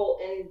soul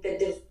and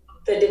the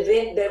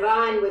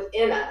divine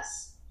within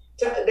us.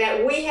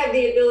 That we have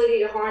the ability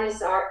to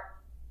harness our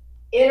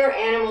inner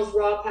animal's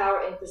raw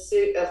power in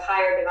pursuit of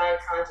higher divine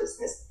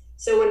consciousness.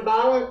 So when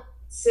Balaam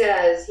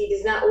says he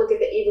does not look at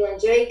the evil in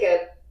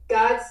Jacob,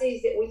 God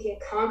sees that we can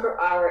conquer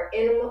our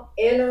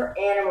inner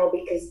animal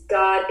because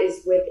God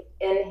is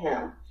within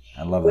him.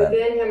 I love that.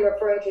 Within him,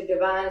 referring to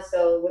divine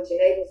soul, which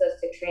enables us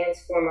to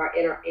transform our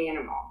inner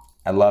animal.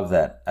 I love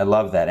that.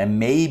 And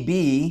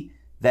maybe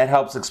that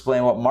helps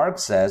explain what Mark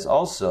says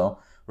also.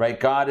 Right,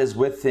 God is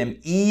with him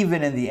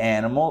even in the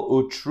animal,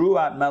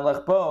 utruat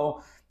melech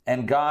bo,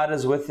 and God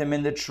is with him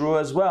in the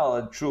trua as well.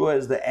 And trua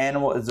is the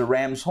animal, is the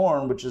ram's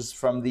horn, which is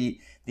from the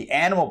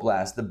animal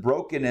blast. The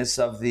brokenness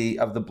of the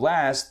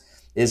blast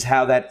is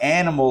how that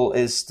animal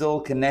is still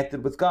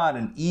connected with God,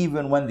 and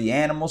even when the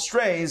animal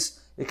strays,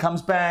 it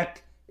comes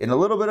back in a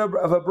little bit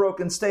of a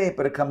broken state,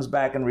 but it comes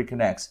back and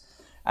reconnects.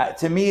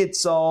 To me,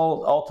 it's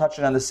all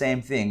touching on the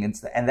same thing, and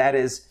that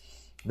is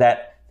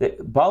that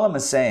Balaam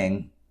is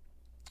saying,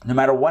 no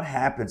matter what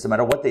happens, no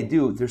matter what they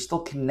do, they're still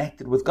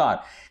connected with God.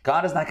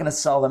 God is not going to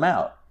sell them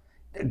out.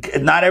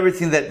 Not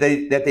everything that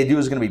they do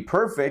is going to be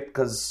perfect,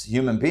 because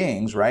human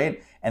beings,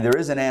 right? And there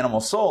is an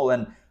animal soul,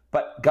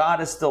 but God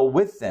is still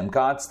with them.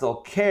 God still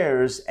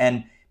cares,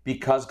 and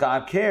because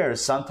God cares,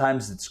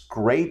 sometimes it's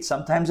great,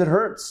 sometimes it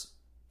hurts.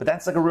 But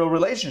that's like a real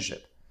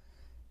relationship.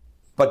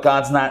 But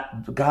God's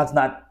not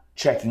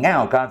checking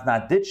out. God's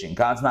not ditching.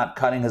 God's not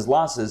cutting his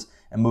losses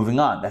and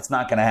moving on. That's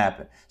not going to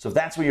happen. So if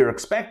that's what you're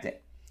expecting,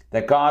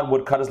 that God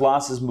would cut his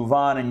losses, move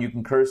on, and you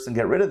can curse and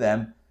get rid of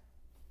them.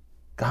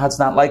 God's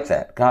not like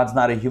that. God's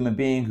not a human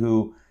being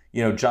who,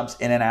 jumps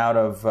in and out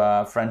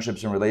of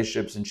friendships and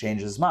relationships and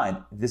changes his mind.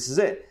 This is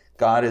it.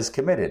 God is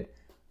committed.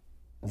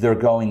 They're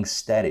going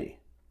steady,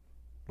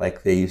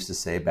 like they used to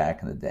say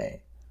back in the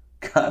day.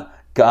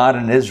 God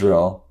and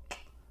Israel,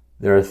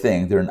 they're a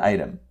thing. They're an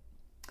item.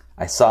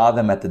 I saw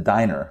them at the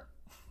diner.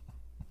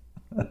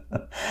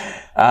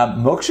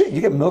 Milkshake?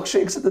 You get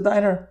milkshakes at the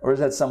diner, or is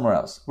that somewhere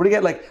else? Where do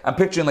you get I'm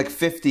picturing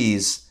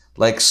 50s,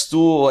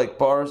 stool,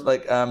 bars,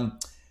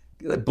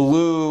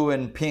 blue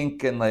and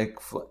pink and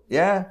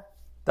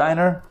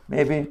diner,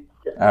 maybe.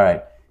 All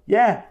right.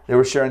 Yeah, they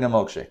were sharing a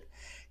milkshake.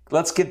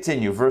 Let's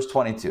continue. Verse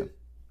 22.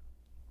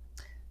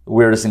 The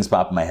weirdest things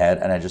pop in my head,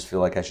 and I just feel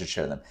like I should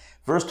share them.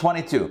 Verse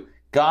 22.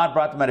 God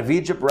brought them out of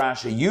Egypt.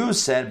 Rashi, you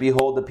said,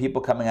 behold, the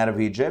people coming out of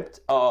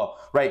Egypt. Oh,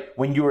 right.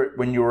 When you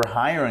were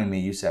hiring me,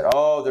 you said,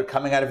 oh, they're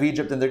coming out of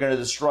Egypt and they're going to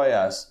destroy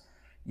us.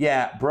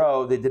 Yeah,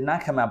 bro, they did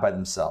not come out by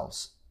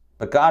themselves.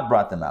 But God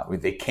brought them out.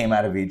 They came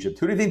out of Egypt.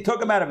 Who do you think took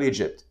them out of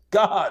Egypt?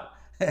 God.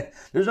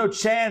 There's no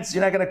chance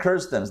you're not going to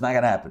curse them. It's not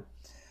going to happen.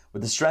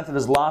 With the strength of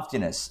his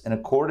loftiness, in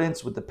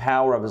accordance with the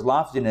power of his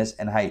loftiness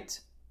and height.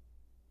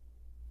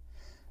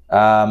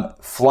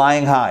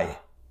 Flying high,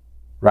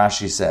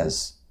 Rashi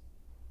says.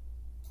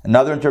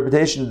 Another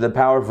interpretation of the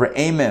power of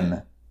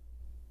Re'emim.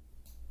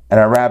 And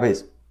our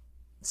rabbis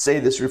say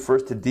this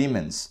refers to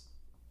demons.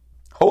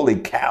 Holy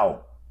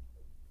cow.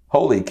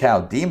 Holy cow.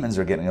 Demons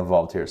are getting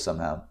involved here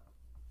somehow.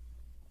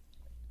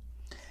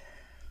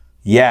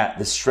 Yeah,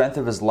 the strength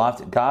of his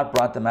loftiness. God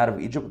brought them out of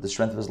Egypt with the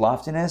strength of his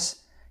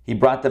loftiness. He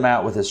brought them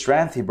out with his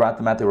strength. He brought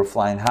them out. They were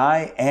flying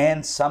high.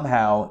 And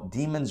somehow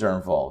demons are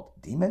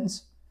involved.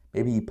 Demons?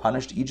 Maybe he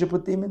punished Egypt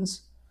with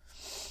demons?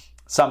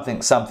 Something,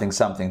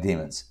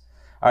 demons.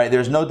 All right,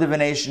 there's no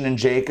divination in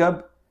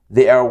Jacob.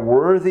 They are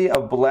worthy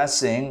of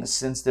blessing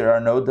since there are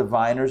no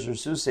diviners or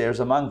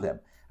soothsayers among them.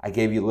 I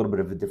gave you a little bit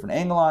of a different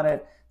angle on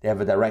it. They have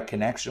a direct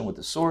connection with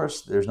the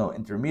source. There's no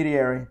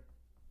intermediary.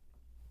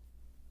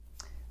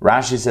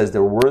 Rashi says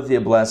they're worthy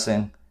of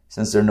blessing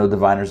since there are no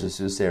diviners or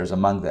soothsayers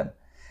among them.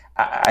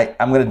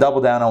 I'm going to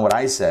double down on what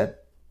I said.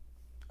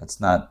 It's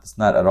not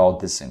at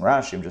all dissing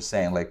Rashi. I'm just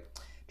saying,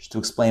 just to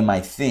explain my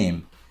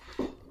theme.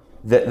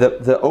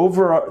 The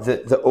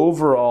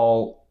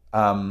overall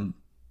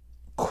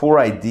core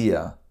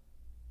idea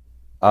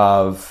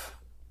of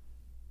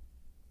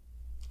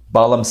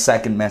Balaam's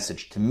second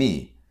message to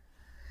me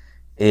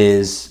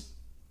is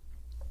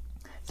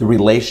the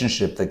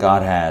relationship that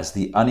God has,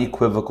 the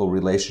unequivocal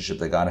relationship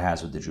that God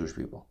has with the Jewish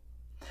people.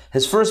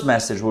 His first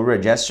message, we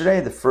read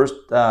yesterday, the first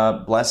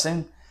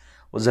blessing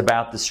was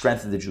about the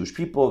strength of the Jewish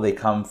people. They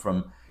come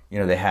from,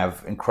 they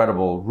have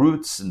incredible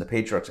roots in the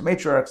patriarchs and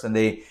matriarchs, and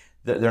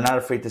they're not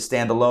afraid to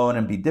stand alone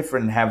and be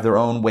different and have their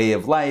own way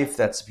of life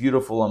that's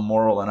beautiful and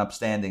moral and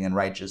upstanding and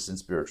righteous and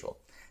spiritual.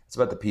 It's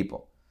about the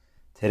people.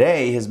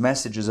 Today, his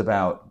message is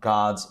about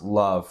God's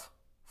love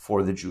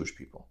for the Jewish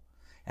people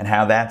and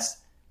how that's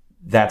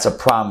a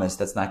promise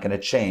that's not going to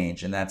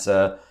change, and that's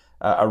a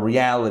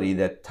reality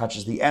that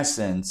touches the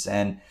essence.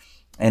 And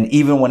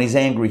even when he's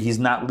angry, he's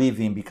not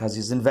leaving because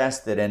he's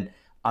invested. And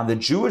on the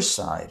Jewish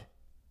side,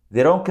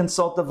 they don't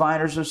consult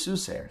diviners or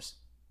soothsayers.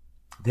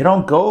 They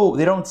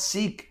don't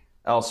seek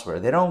elsewhere.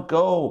 They don't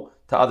go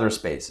to other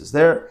spaces.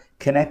 They're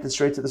connected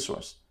straight to the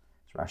source.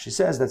 As Rashi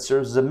says, that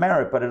serves as a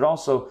merit, but it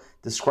also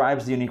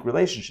describes the unique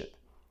relationship,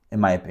 in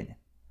my opinion.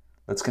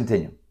 Let's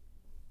continue.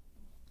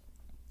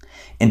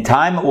 In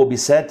time it will be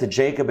said to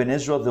Jacob and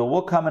Israel, there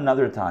will come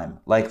another time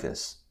like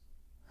this,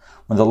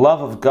 when the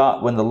love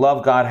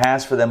God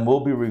has for them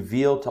will be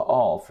revealed to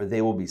all, for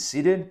they will be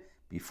seated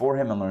before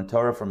him and learn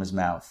Torah from his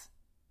mouth.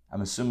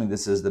 I'm assuming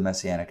this is the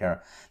Messianic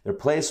era. Their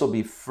place will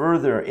be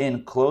further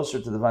in, closer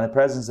to the divine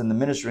presence than the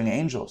ministering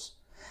angels.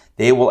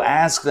 They will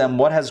ask them,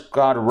 what has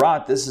God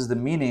wrought? This is the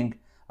meaning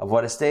of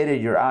what is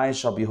stated, your eyes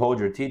shall behold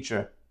your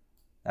teacher.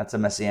 That's a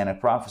Messianic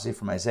prophecy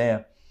from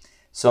Isaiah.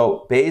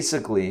 So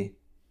basically,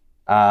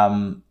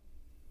 there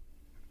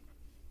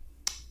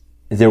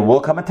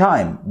will come a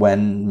time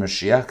when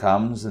Mashiach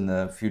comes in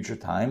the future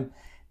time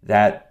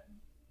that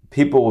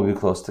people will be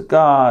close to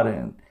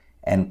God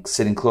and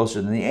sitting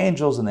closer than the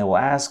angels, and they will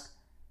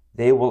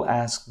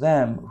ask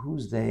them,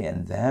 who's they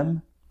and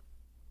them?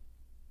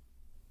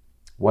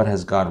 What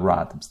has God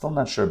wrought? I'm still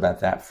not sure about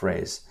that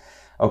phrase.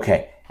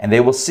 Okay, and they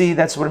will see,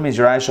 that's what it means,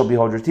 your eyes shall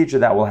behold your teacher,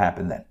 that will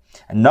happen then.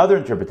 Another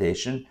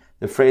interpretation,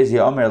 the phrase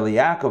Yomer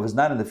LiYaakov is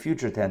not in the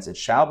future tense, it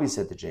shall be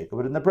said to Jacob,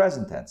 but in the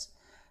present tense.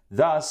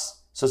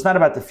 Thus, so it's not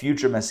about the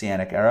future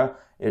Messianic era,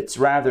 it's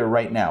rather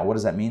right now. What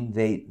does that mean?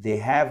 They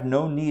have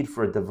no need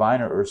for a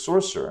diviner or a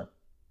sorcerer.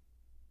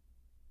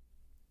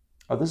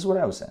 Oh, this is what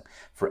I was saying.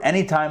 For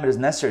any time it is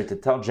necessary to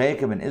tell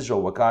Jacob and Israel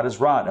what God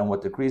has wrought and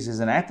what decrees he's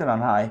enacted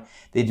on high,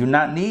 they do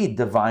not need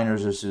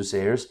diviners or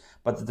soothsayers,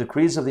 but the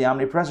decrees of the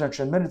omnipresent are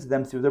transmitted to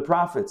them through their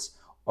prophets.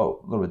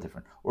 Oh, a little bit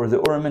different. Or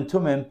the Urim and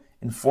Tumim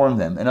inform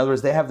them. In other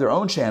words, they have their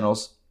own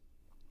channels.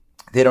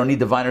 They don't need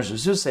diviners or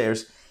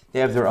soothsayers. They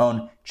have their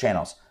own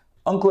channels.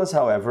 Onkelos,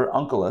 however,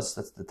 Onkelos,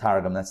 that's the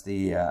Targum, that's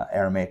the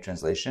Aramaic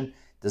translation,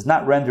 does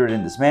not render it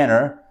in this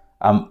manner.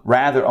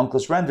 Rather,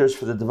 Onkelos renders,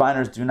 for the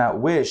diviners do not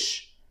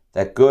wish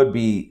that good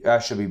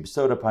should be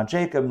bestowed upon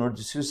Jacob, nor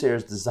do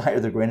soothsayers desire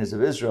the greatness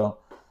of Israel.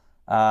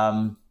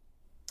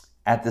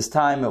 At this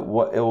time, it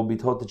will be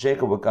told to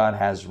Jacob what God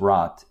has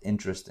wrought.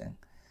 Interesting.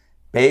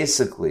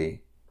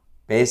 Basically,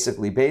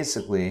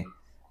 the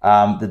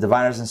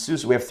diviners and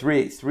soothsayers, we have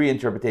three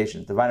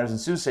interpretations. Diviners and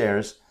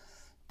soothsayers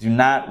do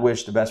not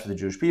wish the best for the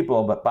Jewish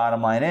people, but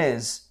bottom line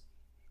is,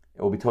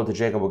 it will be told to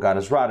Jacob what God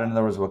has wrought. In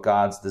other words, what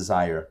God's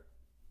desire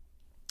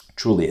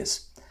truly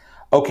is.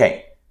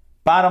 Okay,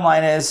 bottom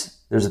line is,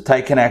 there's a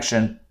tight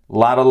connection, a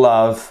lot of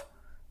love,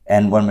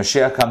 and when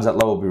Mashiach comes, that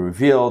love will be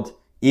revealed.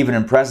 Even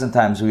in present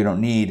times, we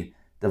don't need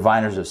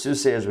diviners or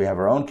soothsayers. We have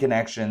our own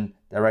connection,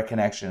 direct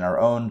connection, our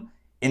own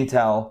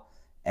intel,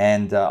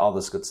 and all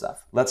this good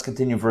stuff. Let's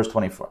continue verse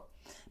 24.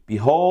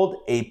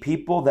 Behold, a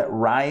people that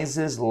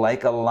rises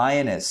like a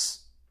lioness.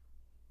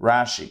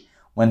 Rashi,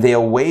 when they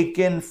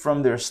awaken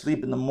from their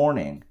sleep in the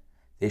morning,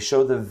 they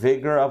show the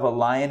vigor of a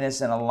lioness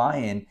and a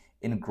lion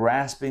in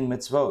grasping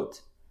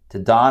mitzvot. To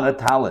don a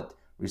talit,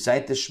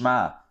 recite the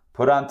Shema,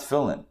 put on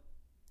tefillin.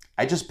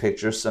 I just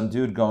picture some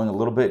dude going a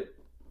little bit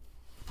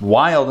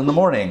wild in the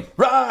morning.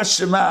 Rosh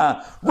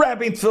Shema,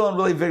 wrapping tefillin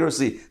really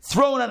vigorously,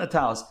 throwing on a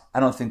talis.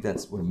 I don't think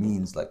that's what it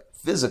means, like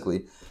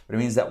physically, but it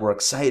means that we're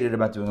excited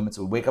about doing a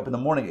mitzvah. We wake up in the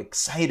morning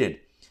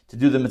excited to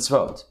do the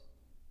mitzvot.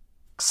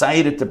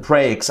 Excited to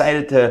pray,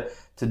 excited to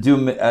do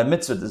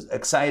mitzvah,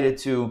 excited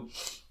to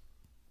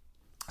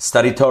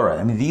study Torah.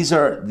 I mean, this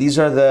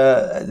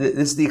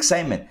is the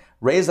excitement.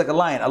 Raised like a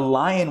lion. A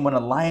lion, when a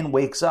lion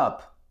wakes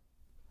up,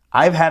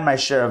 I've had my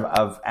share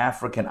of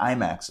African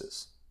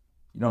IMAXs.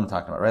 You know what I'm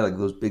talking about, right? Like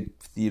those big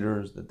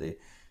theaters that they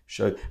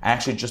show. I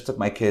actually just took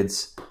my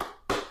kids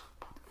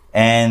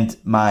and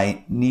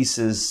my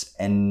nieces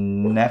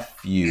and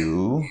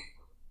nephew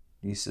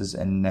to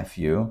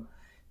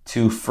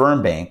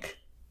Fernbank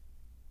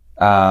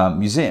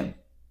Museum.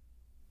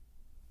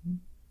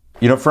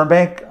 You know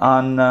Fernbank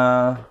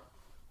on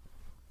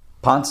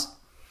Ponce?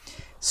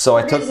 So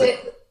I took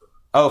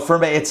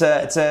Fernbank. It's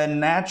a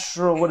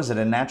natural. What is it?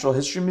 A natural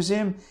history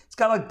museum. It's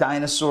got like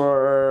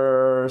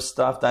dinosaur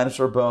stuff,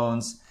 dinosaur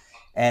bones,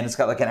 and it's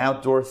got like an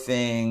outdoor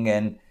thing,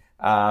 and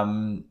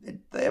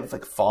they have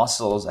like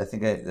fossils. I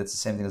think that's the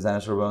same thing as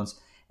dinosaur bones.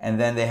 And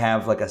then they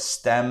have like a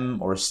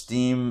STEM or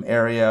STEAM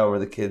area where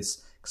the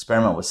kids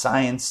experiment with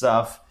science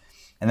stuff.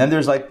 And then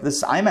there's like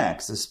this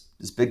IMAX,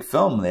 this big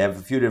film. They have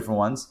a few different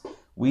ones.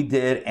 We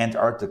did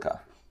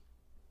Antarctica.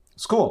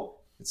 It's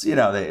cool. It's the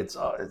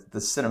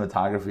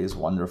cinematography is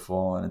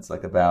wonderful, and it's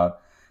like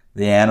about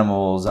the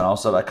animals, and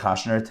also about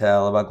cautionary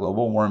tale about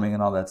global warming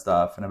and all that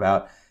stuff, and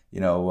about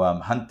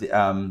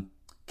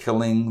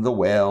killing the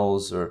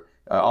whales, or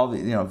all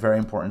the very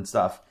important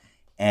stuff.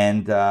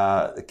 And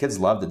the kids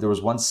loved it. There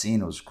was one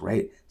scene, it was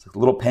great. It's like a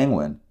little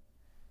penguin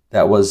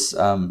that was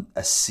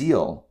a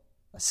seal.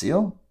 A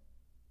seal?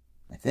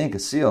 I think a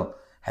seal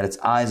had its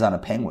eyes on a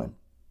penguin.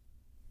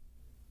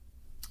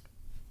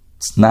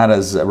 It's not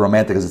as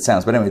romantic as it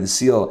sounds, but anyway, the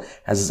seal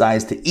has his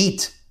eyes to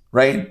eat,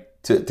 right?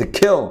 To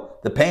kill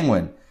the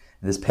penguin.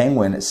 And this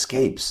penguin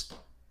escapes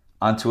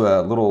onto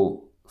a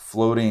little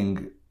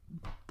floating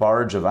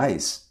barge of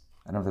ice.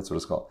 I don't know if that's what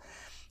it's called.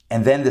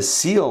 And then the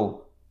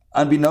seal,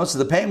 unbeknownst to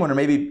the penguin, or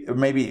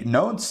maybe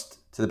knownst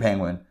to the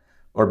penguin,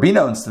 or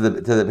beknownst to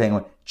the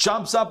penguin,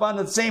 jumps up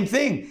onto the same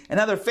thing, and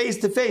now they're face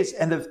to face.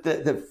 And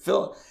the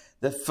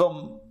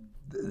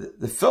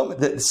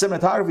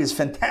cinematography is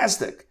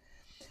fantastic,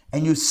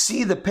 and you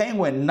see the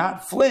penguin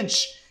not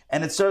flinch,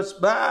 and it starts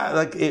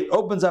like it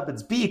opens up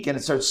its beak and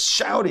it starts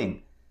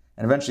shouting,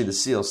 and eventually the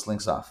seal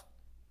slinks off.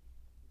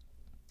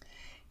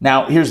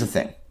 Now here's the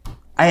thing: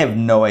 I have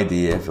no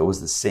idea if it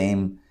was the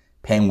same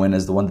penguin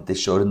as the one that they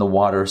showed in the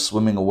water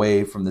swimming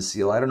away from the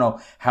seal. I don't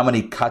know how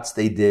many cuts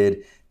they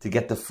did to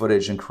get the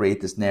footage and create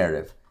this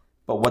narrative,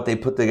 but what they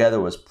put together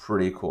was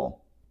pretty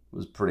cool. It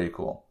was pretty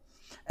cool.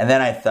 And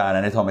then I thought,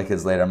 and I told my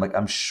kids later,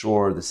 I'm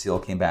sure the seal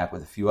came back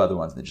with a few other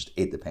ones and they just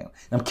ate the penguin.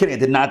 And I'm kidding, I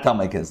did not tell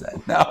my kids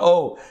that.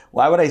 No,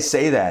 why would I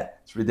say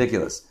that? It's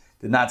ridiculous.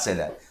 Did not say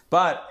that.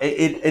 But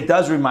it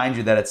does remind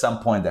you that at some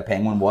point that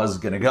penguin was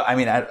going to go. I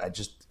mean, I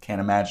just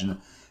can't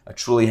imagine a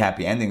truly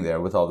happy ending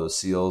there with all those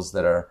seals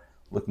that are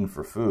looking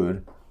for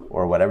food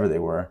or whatever they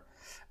were.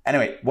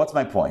 Anyway, what's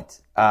my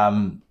point?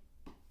 IMAX.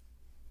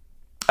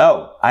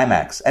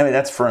 Anyway,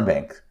 that's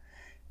Fernbank.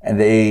 And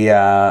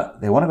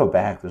they want to go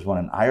back. There's one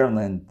in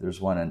Ireland.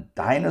 There's one in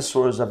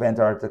Dinosaurs of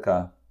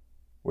Antarctica,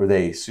 where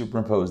they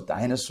superimpose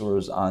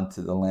dinosaurs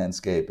onto the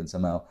landscape and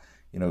somehow,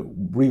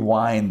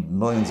 rewind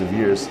millions of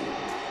years.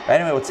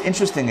 But anyway, what's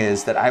interesting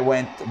is that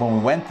when we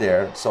went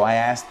there, so I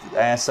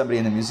asked somebody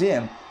in the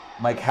museum,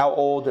 I'm like, how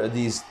old are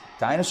these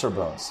dinosaur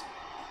bones?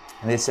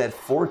 And they said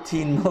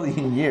 14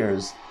 million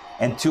years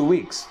and 2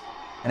 weeks.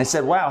 And I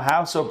said, wow,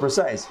 how so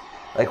precise?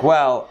 Like,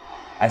 well,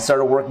 I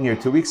started working here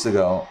 2 weeks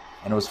ago,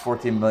 and it was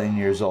 14 million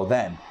years old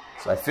then.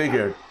 So I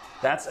figured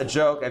that's a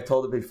joke. I've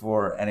told it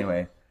before.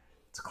 Anyway,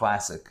 it's a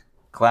classic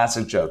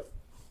joke.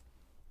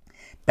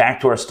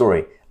 back to our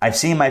story. I've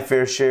seen my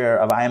fair share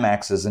of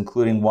IMAXs,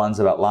 including ones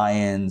about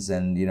lions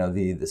and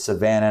the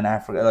savannah in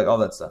Africa, like all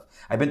that stuff.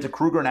 I've been to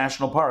Kruger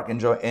National Park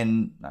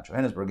in not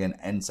Johannesburg,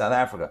 in South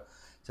Africa.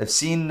 So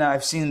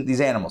I've seen these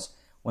animals.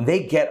 When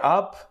they get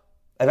up,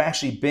 I've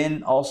actually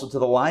been also to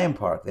the lion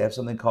park. They have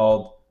something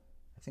called,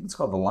 I think it's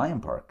called the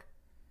Lion Park,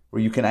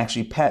 where you can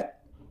actually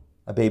pet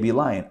a baby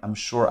lion. I'm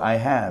sure I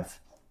have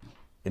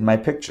in my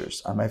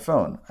pictures on my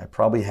phone. I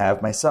probably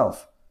have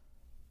myself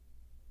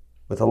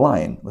with a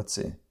lion. Let's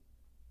see.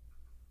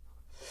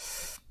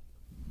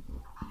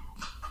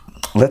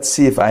 Let's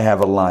see if I have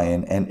a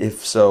lion, and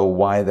if so,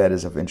 why that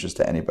is of interest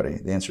to anybody.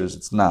 The answer is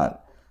it's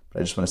not,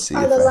 but I just want to see.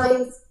 Are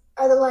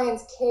the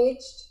lions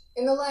caged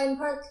in the lion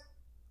park?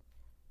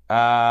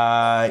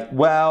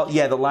 Well,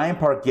 yeah, the lion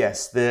park,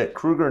 yes. The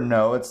Kruger,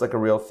 no, it's like a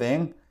real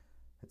thing.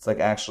 It's like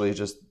actually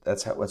just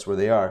that's where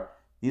they are.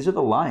 These are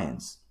the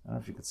lions. I don't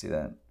know if you can see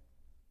that.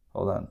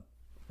 Hold on.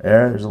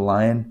 There's a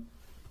lion.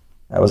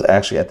 I was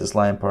actually at this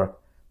lion park,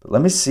 but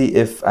let me see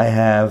if I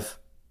have.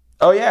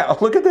 Oh yeah, oh,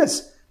 look at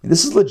this.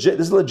 This is legit.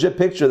 This is a legit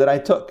picture that I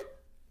took.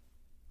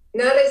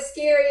 Not as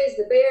scary as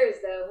the bears,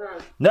 though,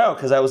 huh? No,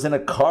 because I was in a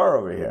car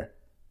over here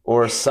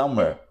or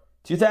somewhere.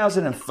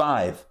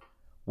 2005.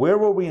 Where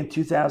were we in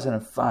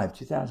 2005?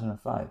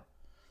 2005.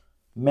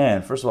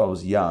 Man, first of all, I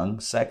was young.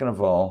 Second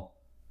of all,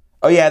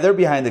 oh yeah, they're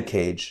behind the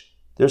cage.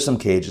 There's some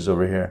cages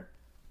over here.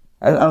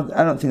 I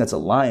don't think that's a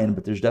lion,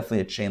 but there's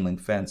definitely a chain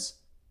link fence.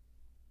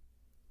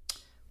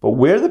 But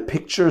where are the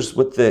pictures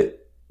with the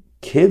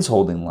kids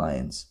holding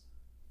lions?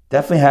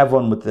 Definitely have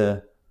one with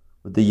the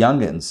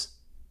youngins.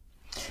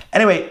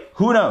 Anyway,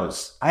 who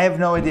knows? I have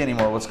no idea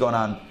anymore what's going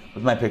on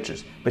with my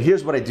pictures. But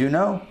here's what I do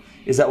know,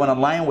 is that when a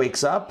lion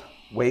wakes up,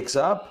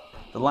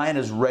 the lion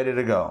is ready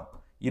to go.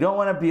 You don't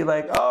want to be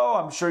like, oh,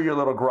 I'm sure you're a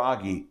little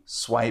groggy.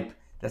 Swipe.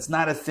 That's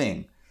not a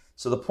thing.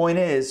 So the point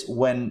is,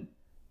 when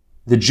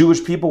the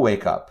Jewish people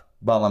wake up,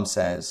 Balaam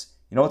says,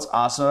 you know what's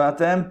awesome about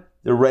them?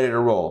 They're ready to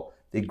roll.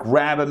 They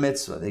grab a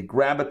mitzvah, they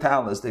grab a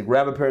talus, they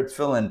grab a pair of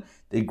tefillin,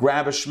 they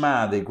grab a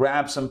shema, they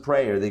grab some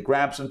prayer, they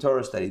grab some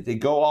Torah study, they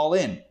go all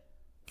in.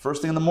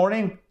 First thing in the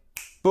morning,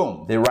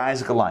 boom, they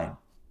rise like a lion.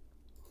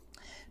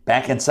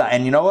 Back inside,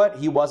 and you know what?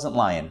 He wasn't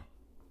lying.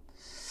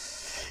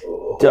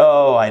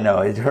 Oh, I know,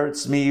 it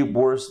hurts me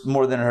more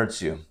than it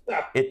hurts you.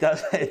 It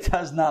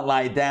does not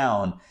lie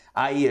down,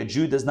 i.e. a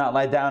Jew does not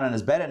lie down on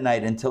his bed at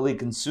night until he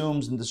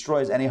consumes and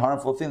destroys any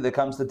harmful thing that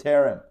comes to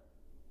tear him.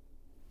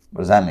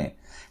 What does that mean?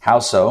 How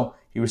so?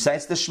 He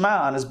recites the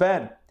Shema on his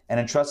bed and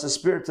entrusts his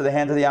spirit to the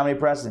hand of the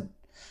Omnipresent.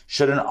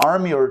 Should an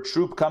army or a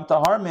troop come to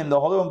harm him, the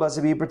Holy One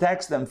Blessed be He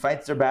protects them,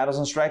 fights their battles,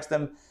 and strikes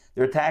them,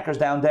 their attackers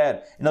down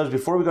dead. In other words,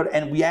 before we go to,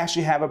 and we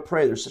actually have a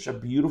prayer. There's such a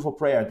beautiful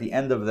prayer at the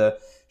end of the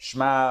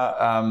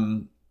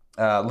Shema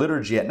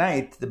liturgy at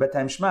night, the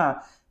bedtime Shema,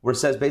 where it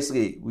says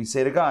basically, we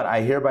say to God,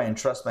 I hereby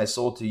entrust my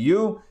soul to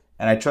you,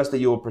 and I trust that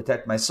you will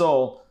protect my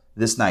soul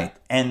this night.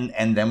 And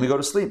then we go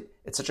to sleep.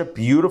 It's such a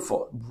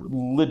beautiful,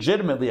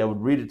 legitimately, I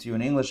would read it to you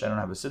in English. I don't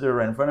have a siddur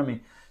right in front of me.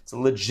 It's a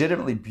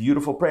legitimately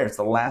beautiful prayer. It's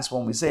the last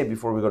one we say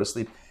before we go to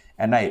sleep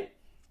at night.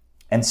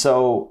 And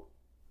so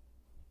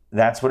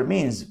that's what it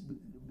means.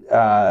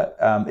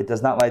 It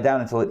does not lie down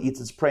until it eats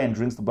its prey and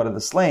drinks the blood of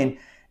the slain.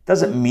 It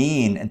doesn't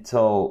mean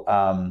until,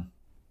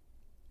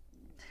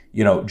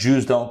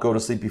 Jews don't go to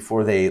sleep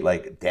before they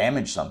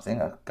damage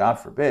something. God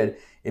forbid.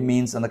 It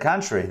means, on the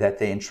contrary, that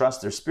they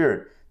entrust their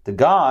spirit to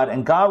God,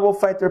 and God will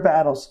fight their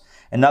battles.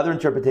 Another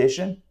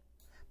interpretation,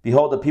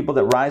 behold, the people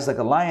that rise like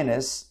a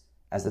lioness,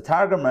 as the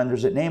Targum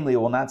renders it, namely, it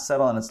will not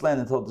settle on its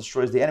land until it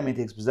destroys the enemy and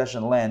takes possession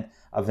of the land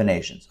of the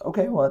nations.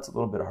 Okay, well, that's a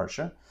little bit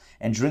harsher.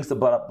 And drinks the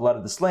blood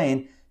of the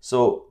slain.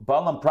 So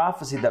Balaam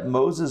prophesied that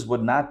Moses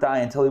would not die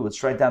until he would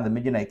strike down the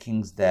Midianite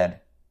kings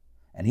dead.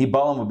 And he,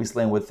 Balaam, would be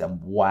slain with them.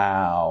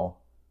 Wow.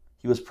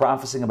 He was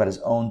prophesying about his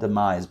own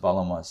demise,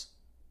 Balaam was.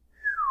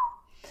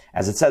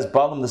 As it says,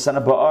 Balaam, the son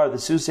of Baar, the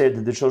soothsayer,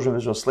 did the children of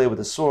Israel slay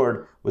with a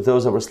sword with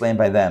those that were slain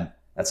by them.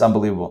 That's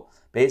unbelievable.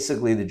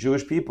 Basically, the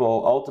Jewish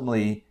people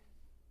ultimately,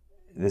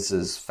 this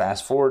is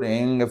fast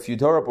forwarding a few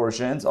Torah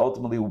portions,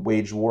 ultimately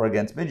waged war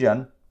against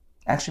Midian.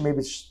 Actually,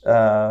 maybe it's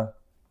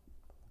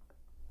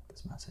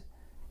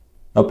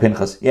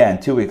Pinchas. Yeah,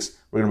 in 2 weeks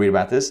we're going to read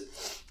about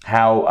this.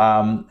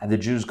 How the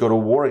Jews go to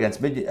war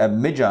against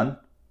Midian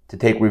to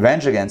take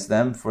revenge against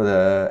them for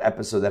the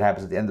episode that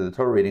happens at the end of the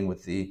Torah reading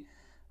with the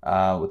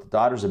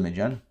daughters of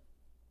Midian.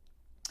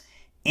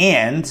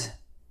 And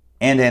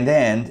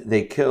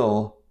they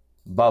kill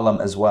Balaam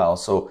as well.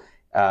 So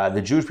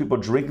the Jewish people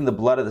drinking the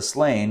blood of the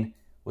slain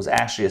was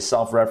actually a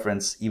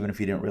self-reference, even if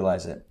he didn't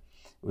realize it.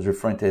 It was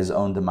referring to his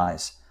own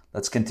demise.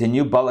 Let's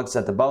continue. Balak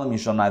said to Balaam, you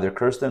shall neither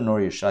curse them,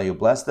 nor shall you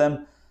bless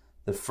them.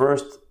 The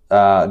first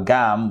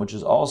gam, which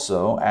is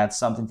also, adds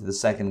something to the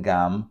second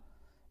gam,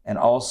 and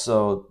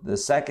also the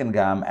second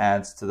gam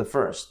adds to the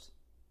first.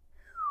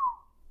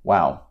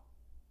 Wow.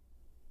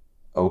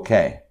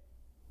 Okay.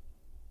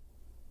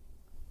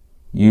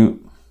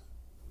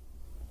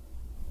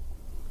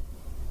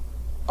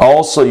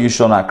 Also you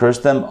shall not curse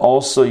them,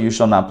 also you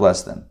shall not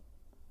bless them.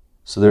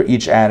 So they're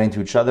each adding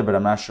to each other, but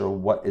I'm not sure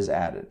what is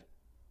added.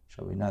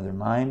 shall be neither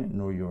mine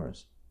nor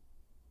yours.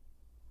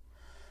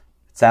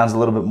 It sounds a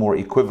little bit more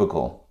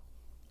equivocal,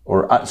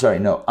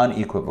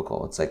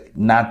 unequivocal. It's like,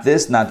 not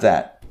this, not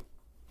that.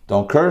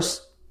 Don't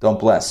curse, don't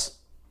bless.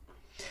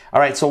 All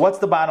right, so what's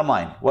the bottom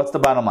line? What's the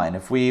bottom line?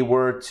 If we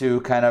were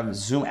to kind of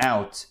zoom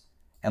out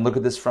and look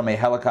at this from a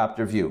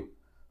helicopter view,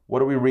 what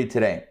do we read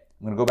today?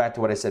 I'm going to go back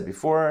to what I said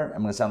before.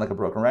 I'm going to sound like a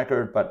broken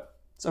record, but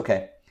it's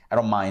okay. I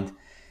don't mind.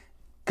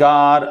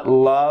 God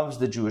loves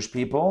the Jewish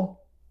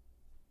people.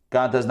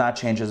 God does not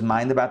change his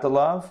mind about the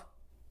love.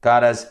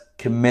 God has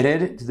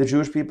committed to the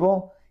Jewish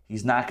people.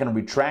 He's not going to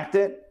retract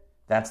it.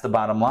 That's the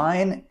bottom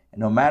line. And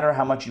no matter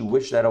how much you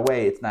wish that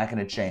away, it's not going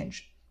to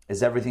change.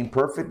 Is everything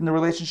perfect in the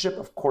relationship?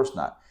 Of course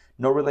not.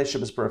 No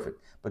relationship is perfect.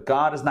 But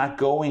God is not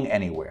going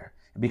anywhere.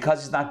 And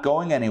because he's not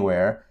going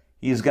anywhere,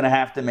 he's going to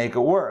have to make it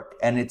work.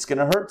 And it's going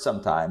to hurt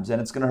sometimes.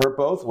 And it's going to hurt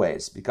both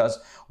ways. Because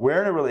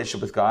we're in a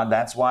relationship with God.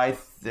 That's why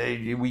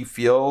we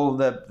feel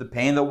the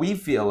pain that we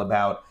feel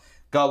about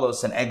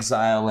galus and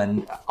exile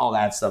and all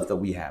that stuff that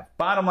we have.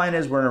 Bottom line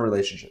is we're in a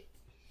relationship.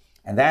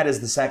 And that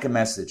is the second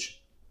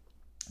message,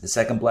 the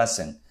second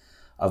blessing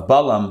of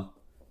Balaam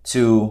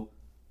to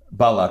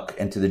Balak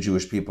and to the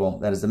Jewish people.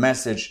 That is the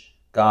message.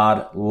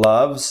 God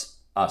loves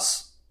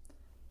us.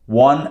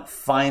 One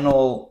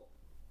final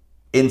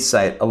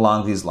insight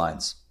along these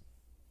lines.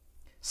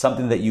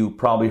 Something that you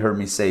probably heard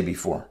me say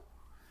before.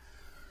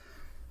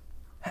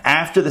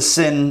 After the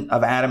sin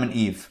of Adam and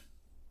Eve,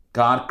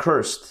 God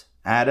cursed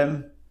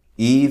Adam,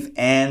 Eve,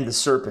 and the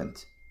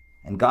serpent.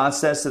 And God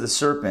says to the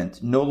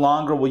serpent, no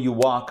longer will you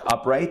walk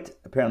upright.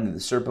 Apparently the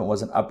serpent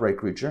was an upright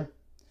creature.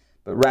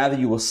 But rather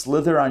you will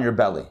slither on your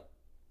belly.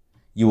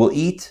 You will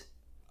eat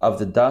of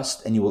the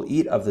dust, and you will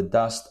eat of the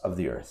dust of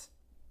the earth.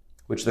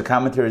 Which the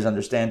commentaries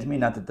understand to me,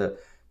 not that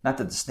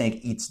the snake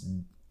eats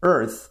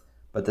earth,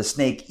 but the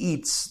snake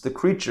eats the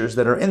creatures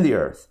that are in the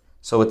earth.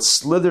 So it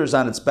slithers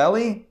on its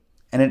belly,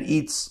 and it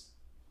eats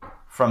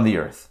from the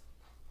earth.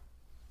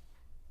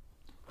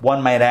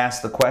 One might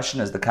ask the question,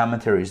 as the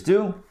commentaries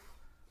do,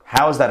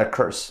 how is that a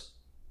curse?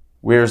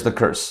 Where's the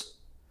curse?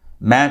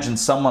 Imagine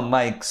someone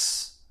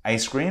likes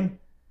ice cream.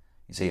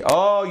 You say,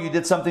 oh, you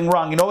did something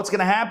wrong. You know what's going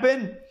to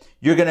happen?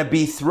 You're going to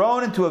be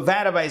thrown into a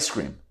vat of ice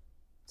cream.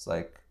 It's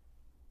like,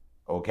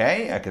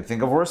 okay, I could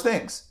think of worse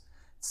things.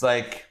 It's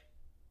like,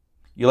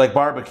 you like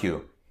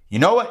barbecue. You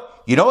know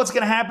what? You know what's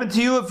going to happen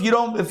to you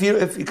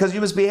because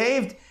you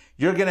misbehaved?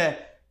 You're going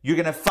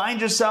to find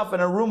yourself in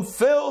a room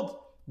filled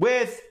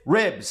with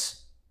ribs.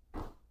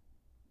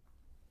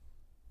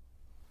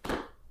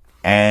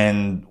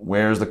 And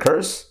where's the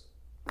curse?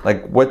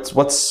 Like, where's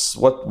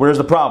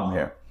the problem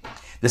here?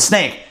 The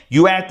snake,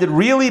 you acted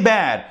really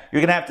bad.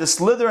 You're going to have to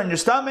slither on your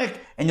stomach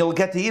and you'll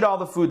get to eat all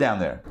the food down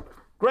there.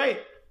 Great.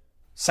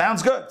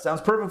 Sounds good.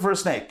 Sounds perfect for a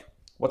snake.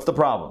 What's the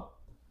problem?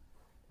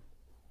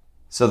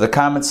 So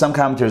some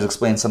commentators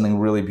explain something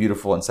really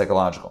beautiful and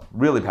psychological,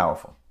 really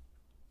powerful.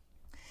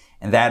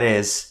 And that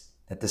is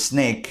that the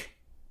snake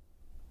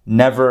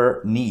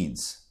never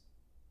needs.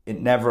 It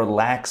never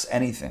lacks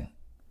anything.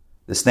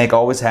 The snake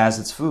always has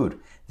its food.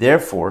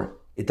 Therefore,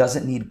 it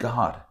doesn't need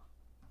God.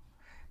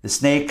 The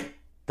snake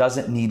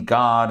doesn't need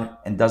God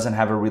and doesn't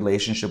have a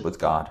relationship with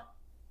God.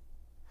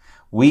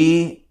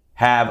 We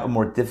have a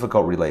more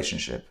difficult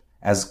relationship.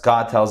 As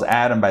God tells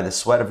Adam, by the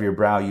sweat of your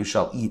brow you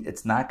shall eat.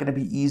 It's not going to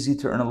be easy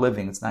to earn a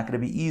living. It's not going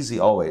to be easy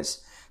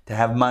always to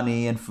have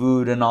money and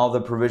food and all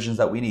the provisions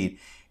that we need.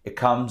 It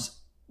comes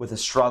with a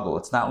struggle.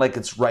 It's not like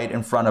it's right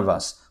in front of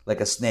us,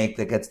 like a snake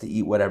that gets to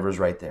eat whatever's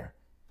right there.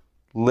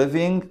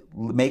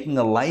 Making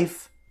a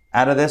life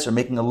out of this or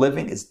making a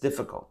living is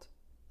difficult.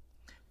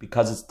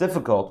 Because it's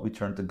difficult, we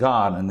turn to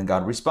God and then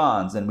God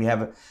responds. And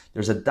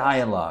there's a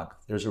dialogue,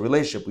 there's a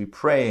relationship. We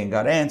pray and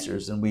God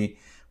answers and we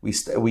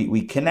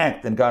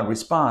connect and God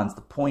responds. The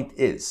point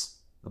is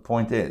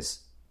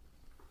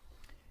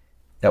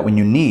that when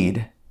you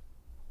need,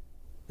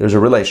 there's a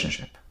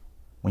relationship.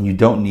 When you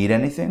don't need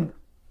anything,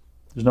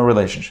 there's no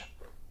relationship.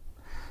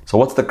 So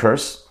what's the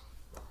curse?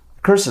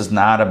 The curse is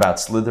not about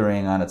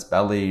slithering on its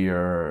belly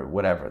or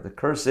whatever. The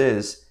curse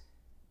is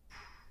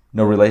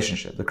no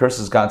relationship. The curse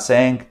is God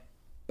saying,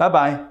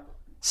 bye-bye.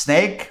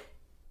 Snake,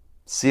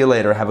 see you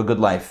later. Have a good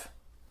life.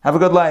 Have a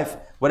good life.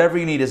 Whatever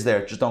you need is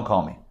there. Just don't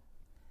call me.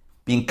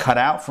 Being cut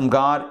out from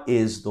God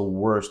is the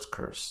worst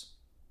curse.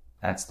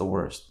 That's the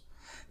worst.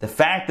 The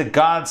fact that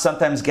God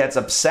sometimes gets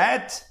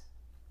upset,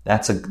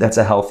 that's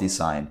a healthy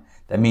sign.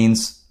 That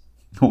means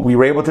we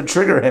were able to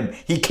trigger him.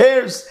 He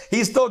cares.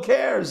 He still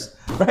cares,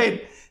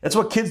 right? That's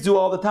what kids do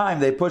all the time.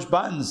 They push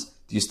buttons.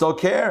 Do you still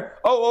care?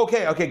 Oh,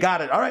 okay,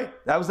 got it. All right,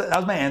 that was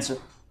my answer.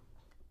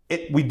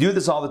 We do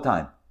this all the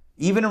time.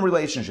 Even in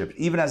relationships,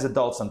 even as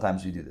adults,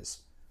 sometimes we do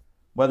this.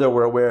 Whether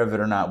we're aware of it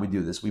or not, we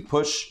do this. We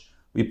push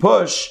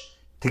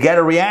to get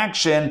a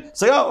reaction.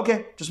 Say, oh,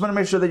 okay, just want to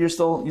make sure that you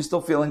still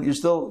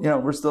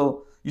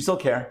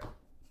care.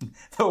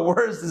 The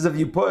worst is if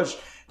you push,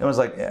 and it's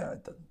like, yeah,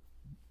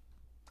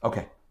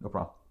 okay, no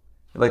problem.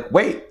 You're like,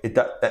 wait,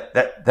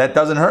 that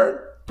doesn't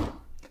hurt?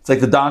 It's like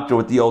the doctor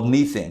with the old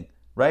knee thing,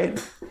 right?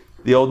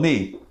 The old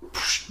knee,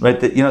 right?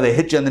 They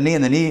hit you on the knee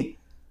and the knee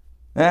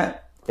Yeah.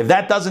 If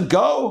that doesn't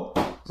go,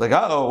 it's like,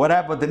 uh-oh, what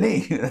happened with the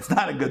knee? That's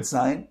not a good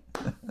sign.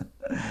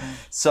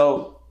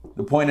 So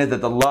the point is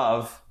that the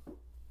love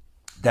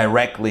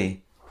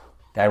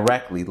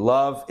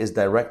love is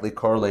directly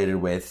correlated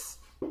with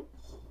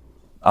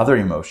other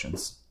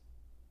emotions,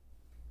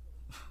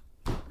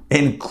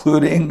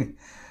 including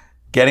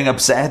getting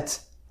upset,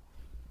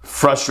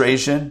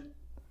 frustration,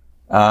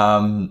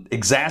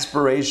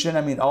 exasperation.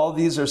 I mean, all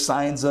these are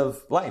signs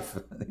of life.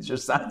 These are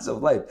signs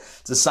of life.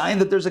 It's a sign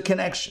that there's a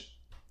connection.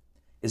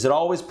 Is it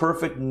always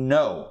perfect?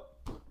 No.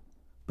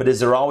 But is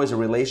there always a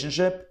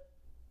relationship?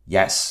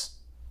 Yes.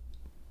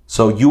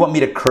 So you want me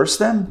to curse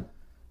them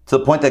to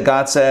the point that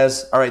God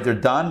says, all right, they're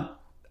done.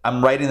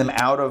 I'm writing them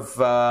out of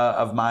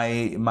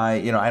my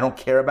I don't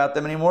care about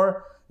them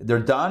anymore. They're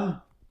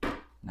done.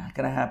 Not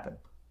going to happen.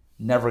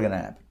 Never going to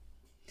happen.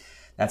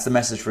 That's the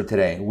message for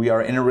today. We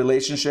are in a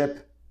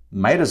relationship.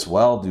 Might as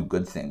well do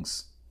good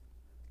things.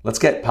 Let's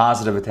get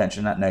positive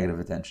attention, not negative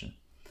attention.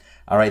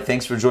 All right.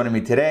 Thanks for joining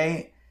me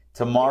today.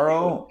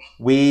 Tomorrow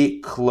we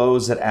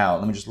close it out.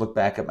 Let me just look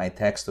back at my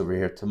text over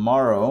here.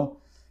 Tomorrow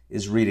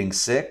is reading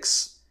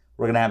 6.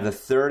 We're going to have the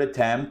third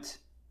attempt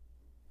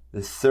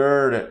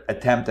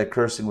at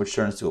cursing, which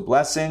turns to a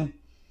blessing.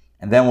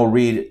 And then we'll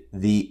read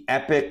the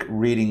epic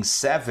reading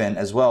 7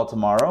 as well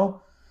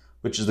tomorrow,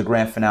 which is the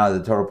grand finale of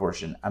the Torah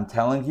portion. I'm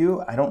telling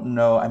you, I don't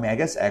know. I mean, I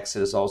guess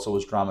Exodus also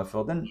was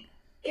drama-filled. Can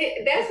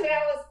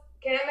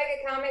I make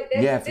a comment?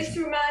 This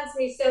sure. reminds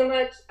me so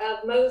much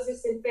of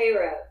Moses and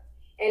Pharaoh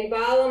and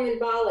Balaam and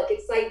Balak.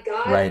 It's like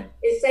God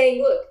is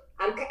saying, look,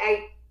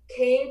 I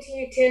came to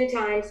you 10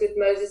 times with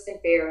Moses and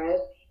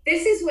Pharaoh.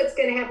 This is what's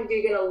going to happen.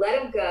 You're going to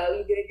let them go.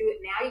 You're going to do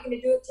it now. You're going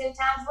to do it 10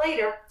 times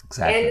later.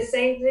 Exactly. And the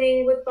same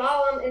thing with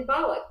Balaam and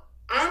Balak.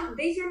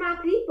 These are my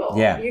people.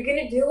 Yeah. You're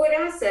going to do what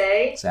I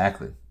say.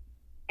 Exactly.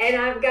 And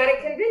I've got to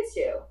convince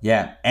you.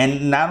 Yeah.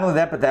 And not only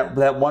that, but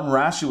that one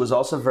Rashi was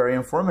also very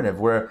informative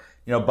where,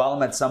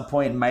 Balaam at some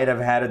point might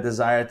have had a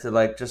desire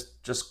to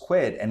just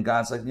quit. And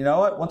God's like, you know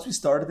what? Once we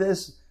started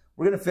this,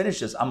 we're going to finish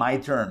this on my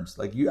terms.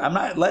 I'm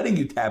not letting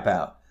you tap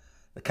out.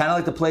 Kind of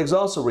like the plagues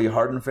also where you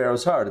harden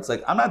Pharaoh's heart. It's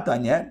like, I'm not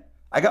done yet.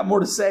 I got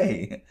more to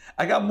say.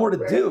 I got more to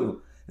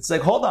do. It's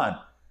like, hold on.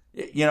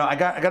 I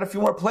got a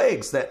few more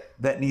plagues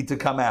that need to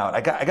come out.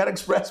 I got to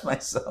express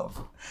myself.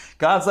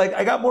 God's like,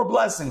 I got more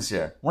blessings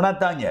here. We're not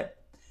done yet.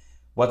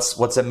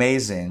 What's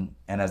amazing,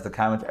 and as the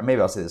comment,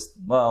 maybe I'll say this.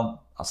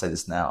 Well, I'll say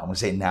this now. I'm going to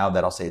say it now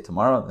that I'll say it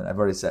tomorrow. Then I've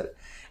already said it.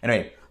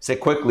 Anyway, say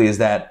quickly is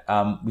that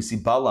we see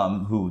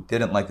Balaam, who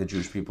didn't like the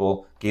Jewish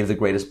people, gave the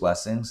greatest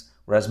blessings.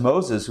 Whereas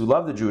Moses, who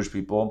loved the Jewish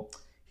people,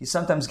 he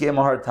sometimes gave them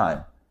a hard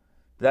time.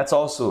 That's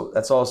also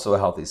a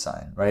healthy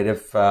sign, right?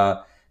 If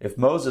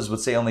Moses would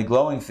say only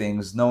glowing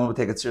things, no one would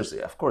take it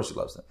seriously. Of course he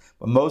loves them.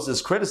 But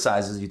Moses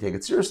criticizes, you take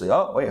it seriously.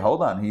 Oh, wait,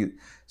 hold on.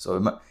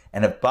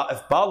 If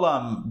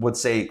Balaam would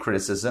say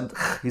criticism,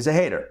 he's a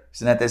hater.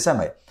 He's an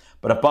anti-Semite.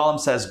 But if Balaam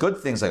says good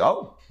things, like,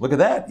 oh, look at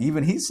that.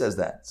 Even he says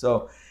that.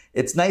 So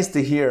it's nice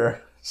to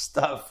hear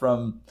stuff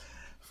from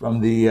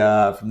the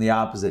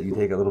opposite. You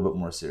take it a little bit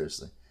more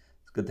seriously.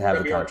 It's good to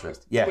have the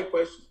contrast. Yeah. Quick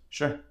question.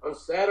 Sure. On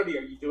Saturday,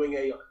 are you doing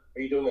a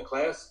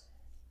class?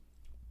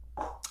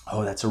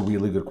 Oh, that's a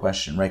really good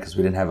question, right? Because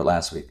we didn't have it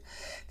last week.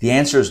 The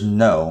answer is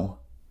no,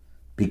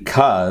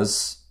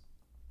 because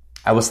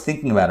I was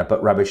thinking about it,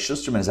 but Rabbi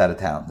Schusterman is out of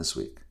town this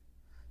week,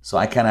 so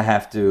I kind of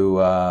have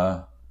to.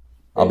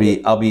 I'll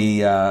be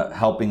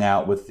helping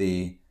out with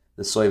the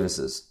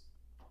services.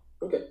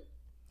 Okay.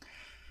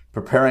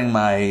 Preparing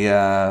my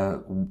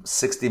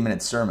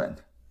 60-minute sermon.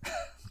 I'm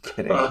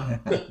kidding.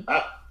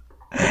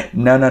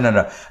 No.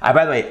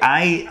 By the way,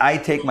 I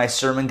take my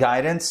sermon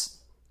guidance.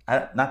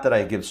 Not that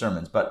I give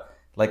sermons, but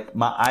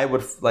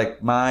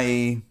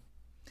my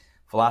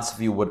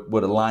philosophy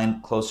would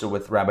align closer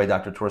with Rabbi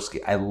Dr. Twersky.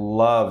 I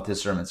loved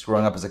his sermons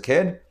growing up as a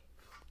kid.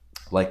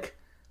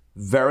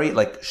 Very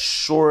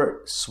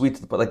short,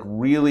 sweet, but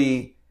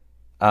really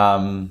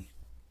very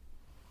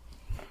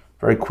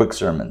quick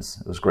sermons.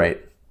 It was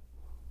great.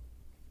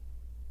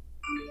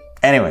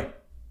 Anyway,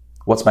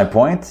 what's my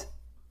point?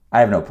 I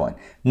have no point.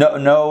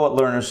 No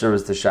learner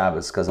service to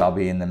Shabbos because I'll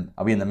be in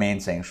the main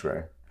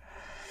sanctuary.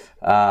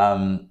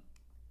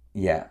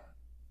 Yeah.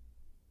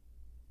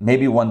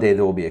 Maybe one day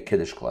there will be a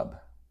Kiddush club.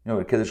 You know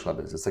what a Kiddush club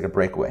is? It's like a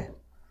breakaway.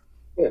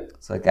 Yeah.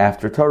 It's like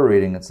after Torah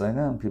reading, it's like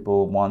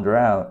people wander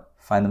out,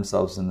 find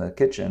themselves in the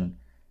kitchen,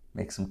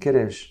 make some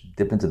Kiddush,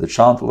 dip into the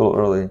chant a little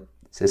early,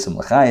 say some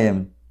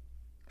l'chaim,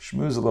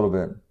 schmooze a little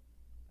bit,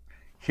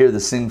 hear the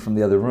sing from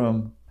the other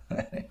room.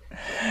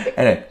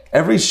 Anyway,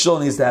 every shul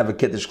needs to have a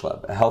Kiddush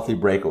club, a healthy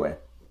breakaway.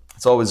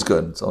 It's always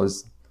good. It's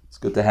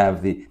good to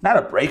have not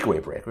a breakaway,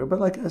 but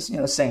like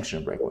a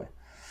sanctioned breakaway.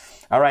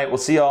 All right, we'll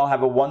see you all.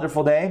 Have a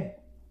wonderful day.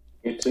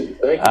 You too.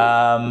 Thank you.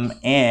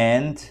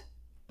 And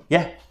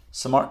yeah,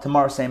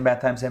 tomorrow, same bad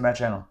time, same bad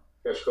channel.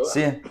 Yes, sure.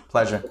 See you.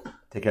 Pleasure.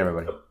 Take care,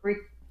 everybody.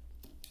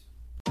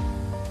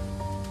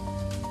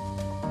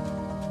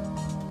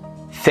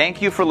 Thank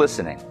you for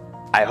listening.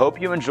 I hope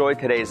you enjoyed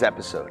today's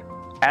episode.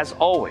 As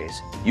always,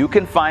 you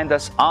can find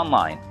us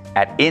online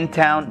at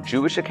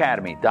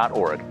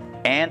intownjewishacademy.org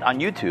and on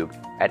YouTube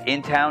at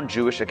InTown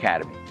Jewish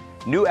Academy.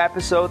 New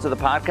episodes of the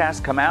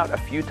podcast come out a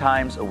few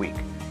times a week.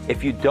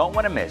 If you don't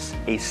want to miss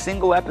a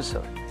single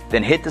episode,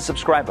 then hit the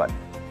subscribe button.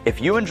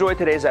 If you enjoyed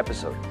today's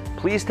episode,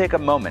 please take a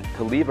moment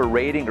to leave a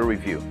rating or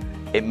review.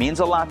 It means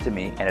a lot to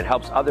me, and it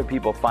helps other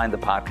people find the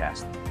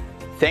podcast.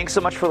 Thanks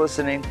so much for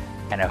listening,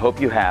 and I hope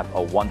you have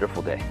a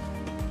wonderful day.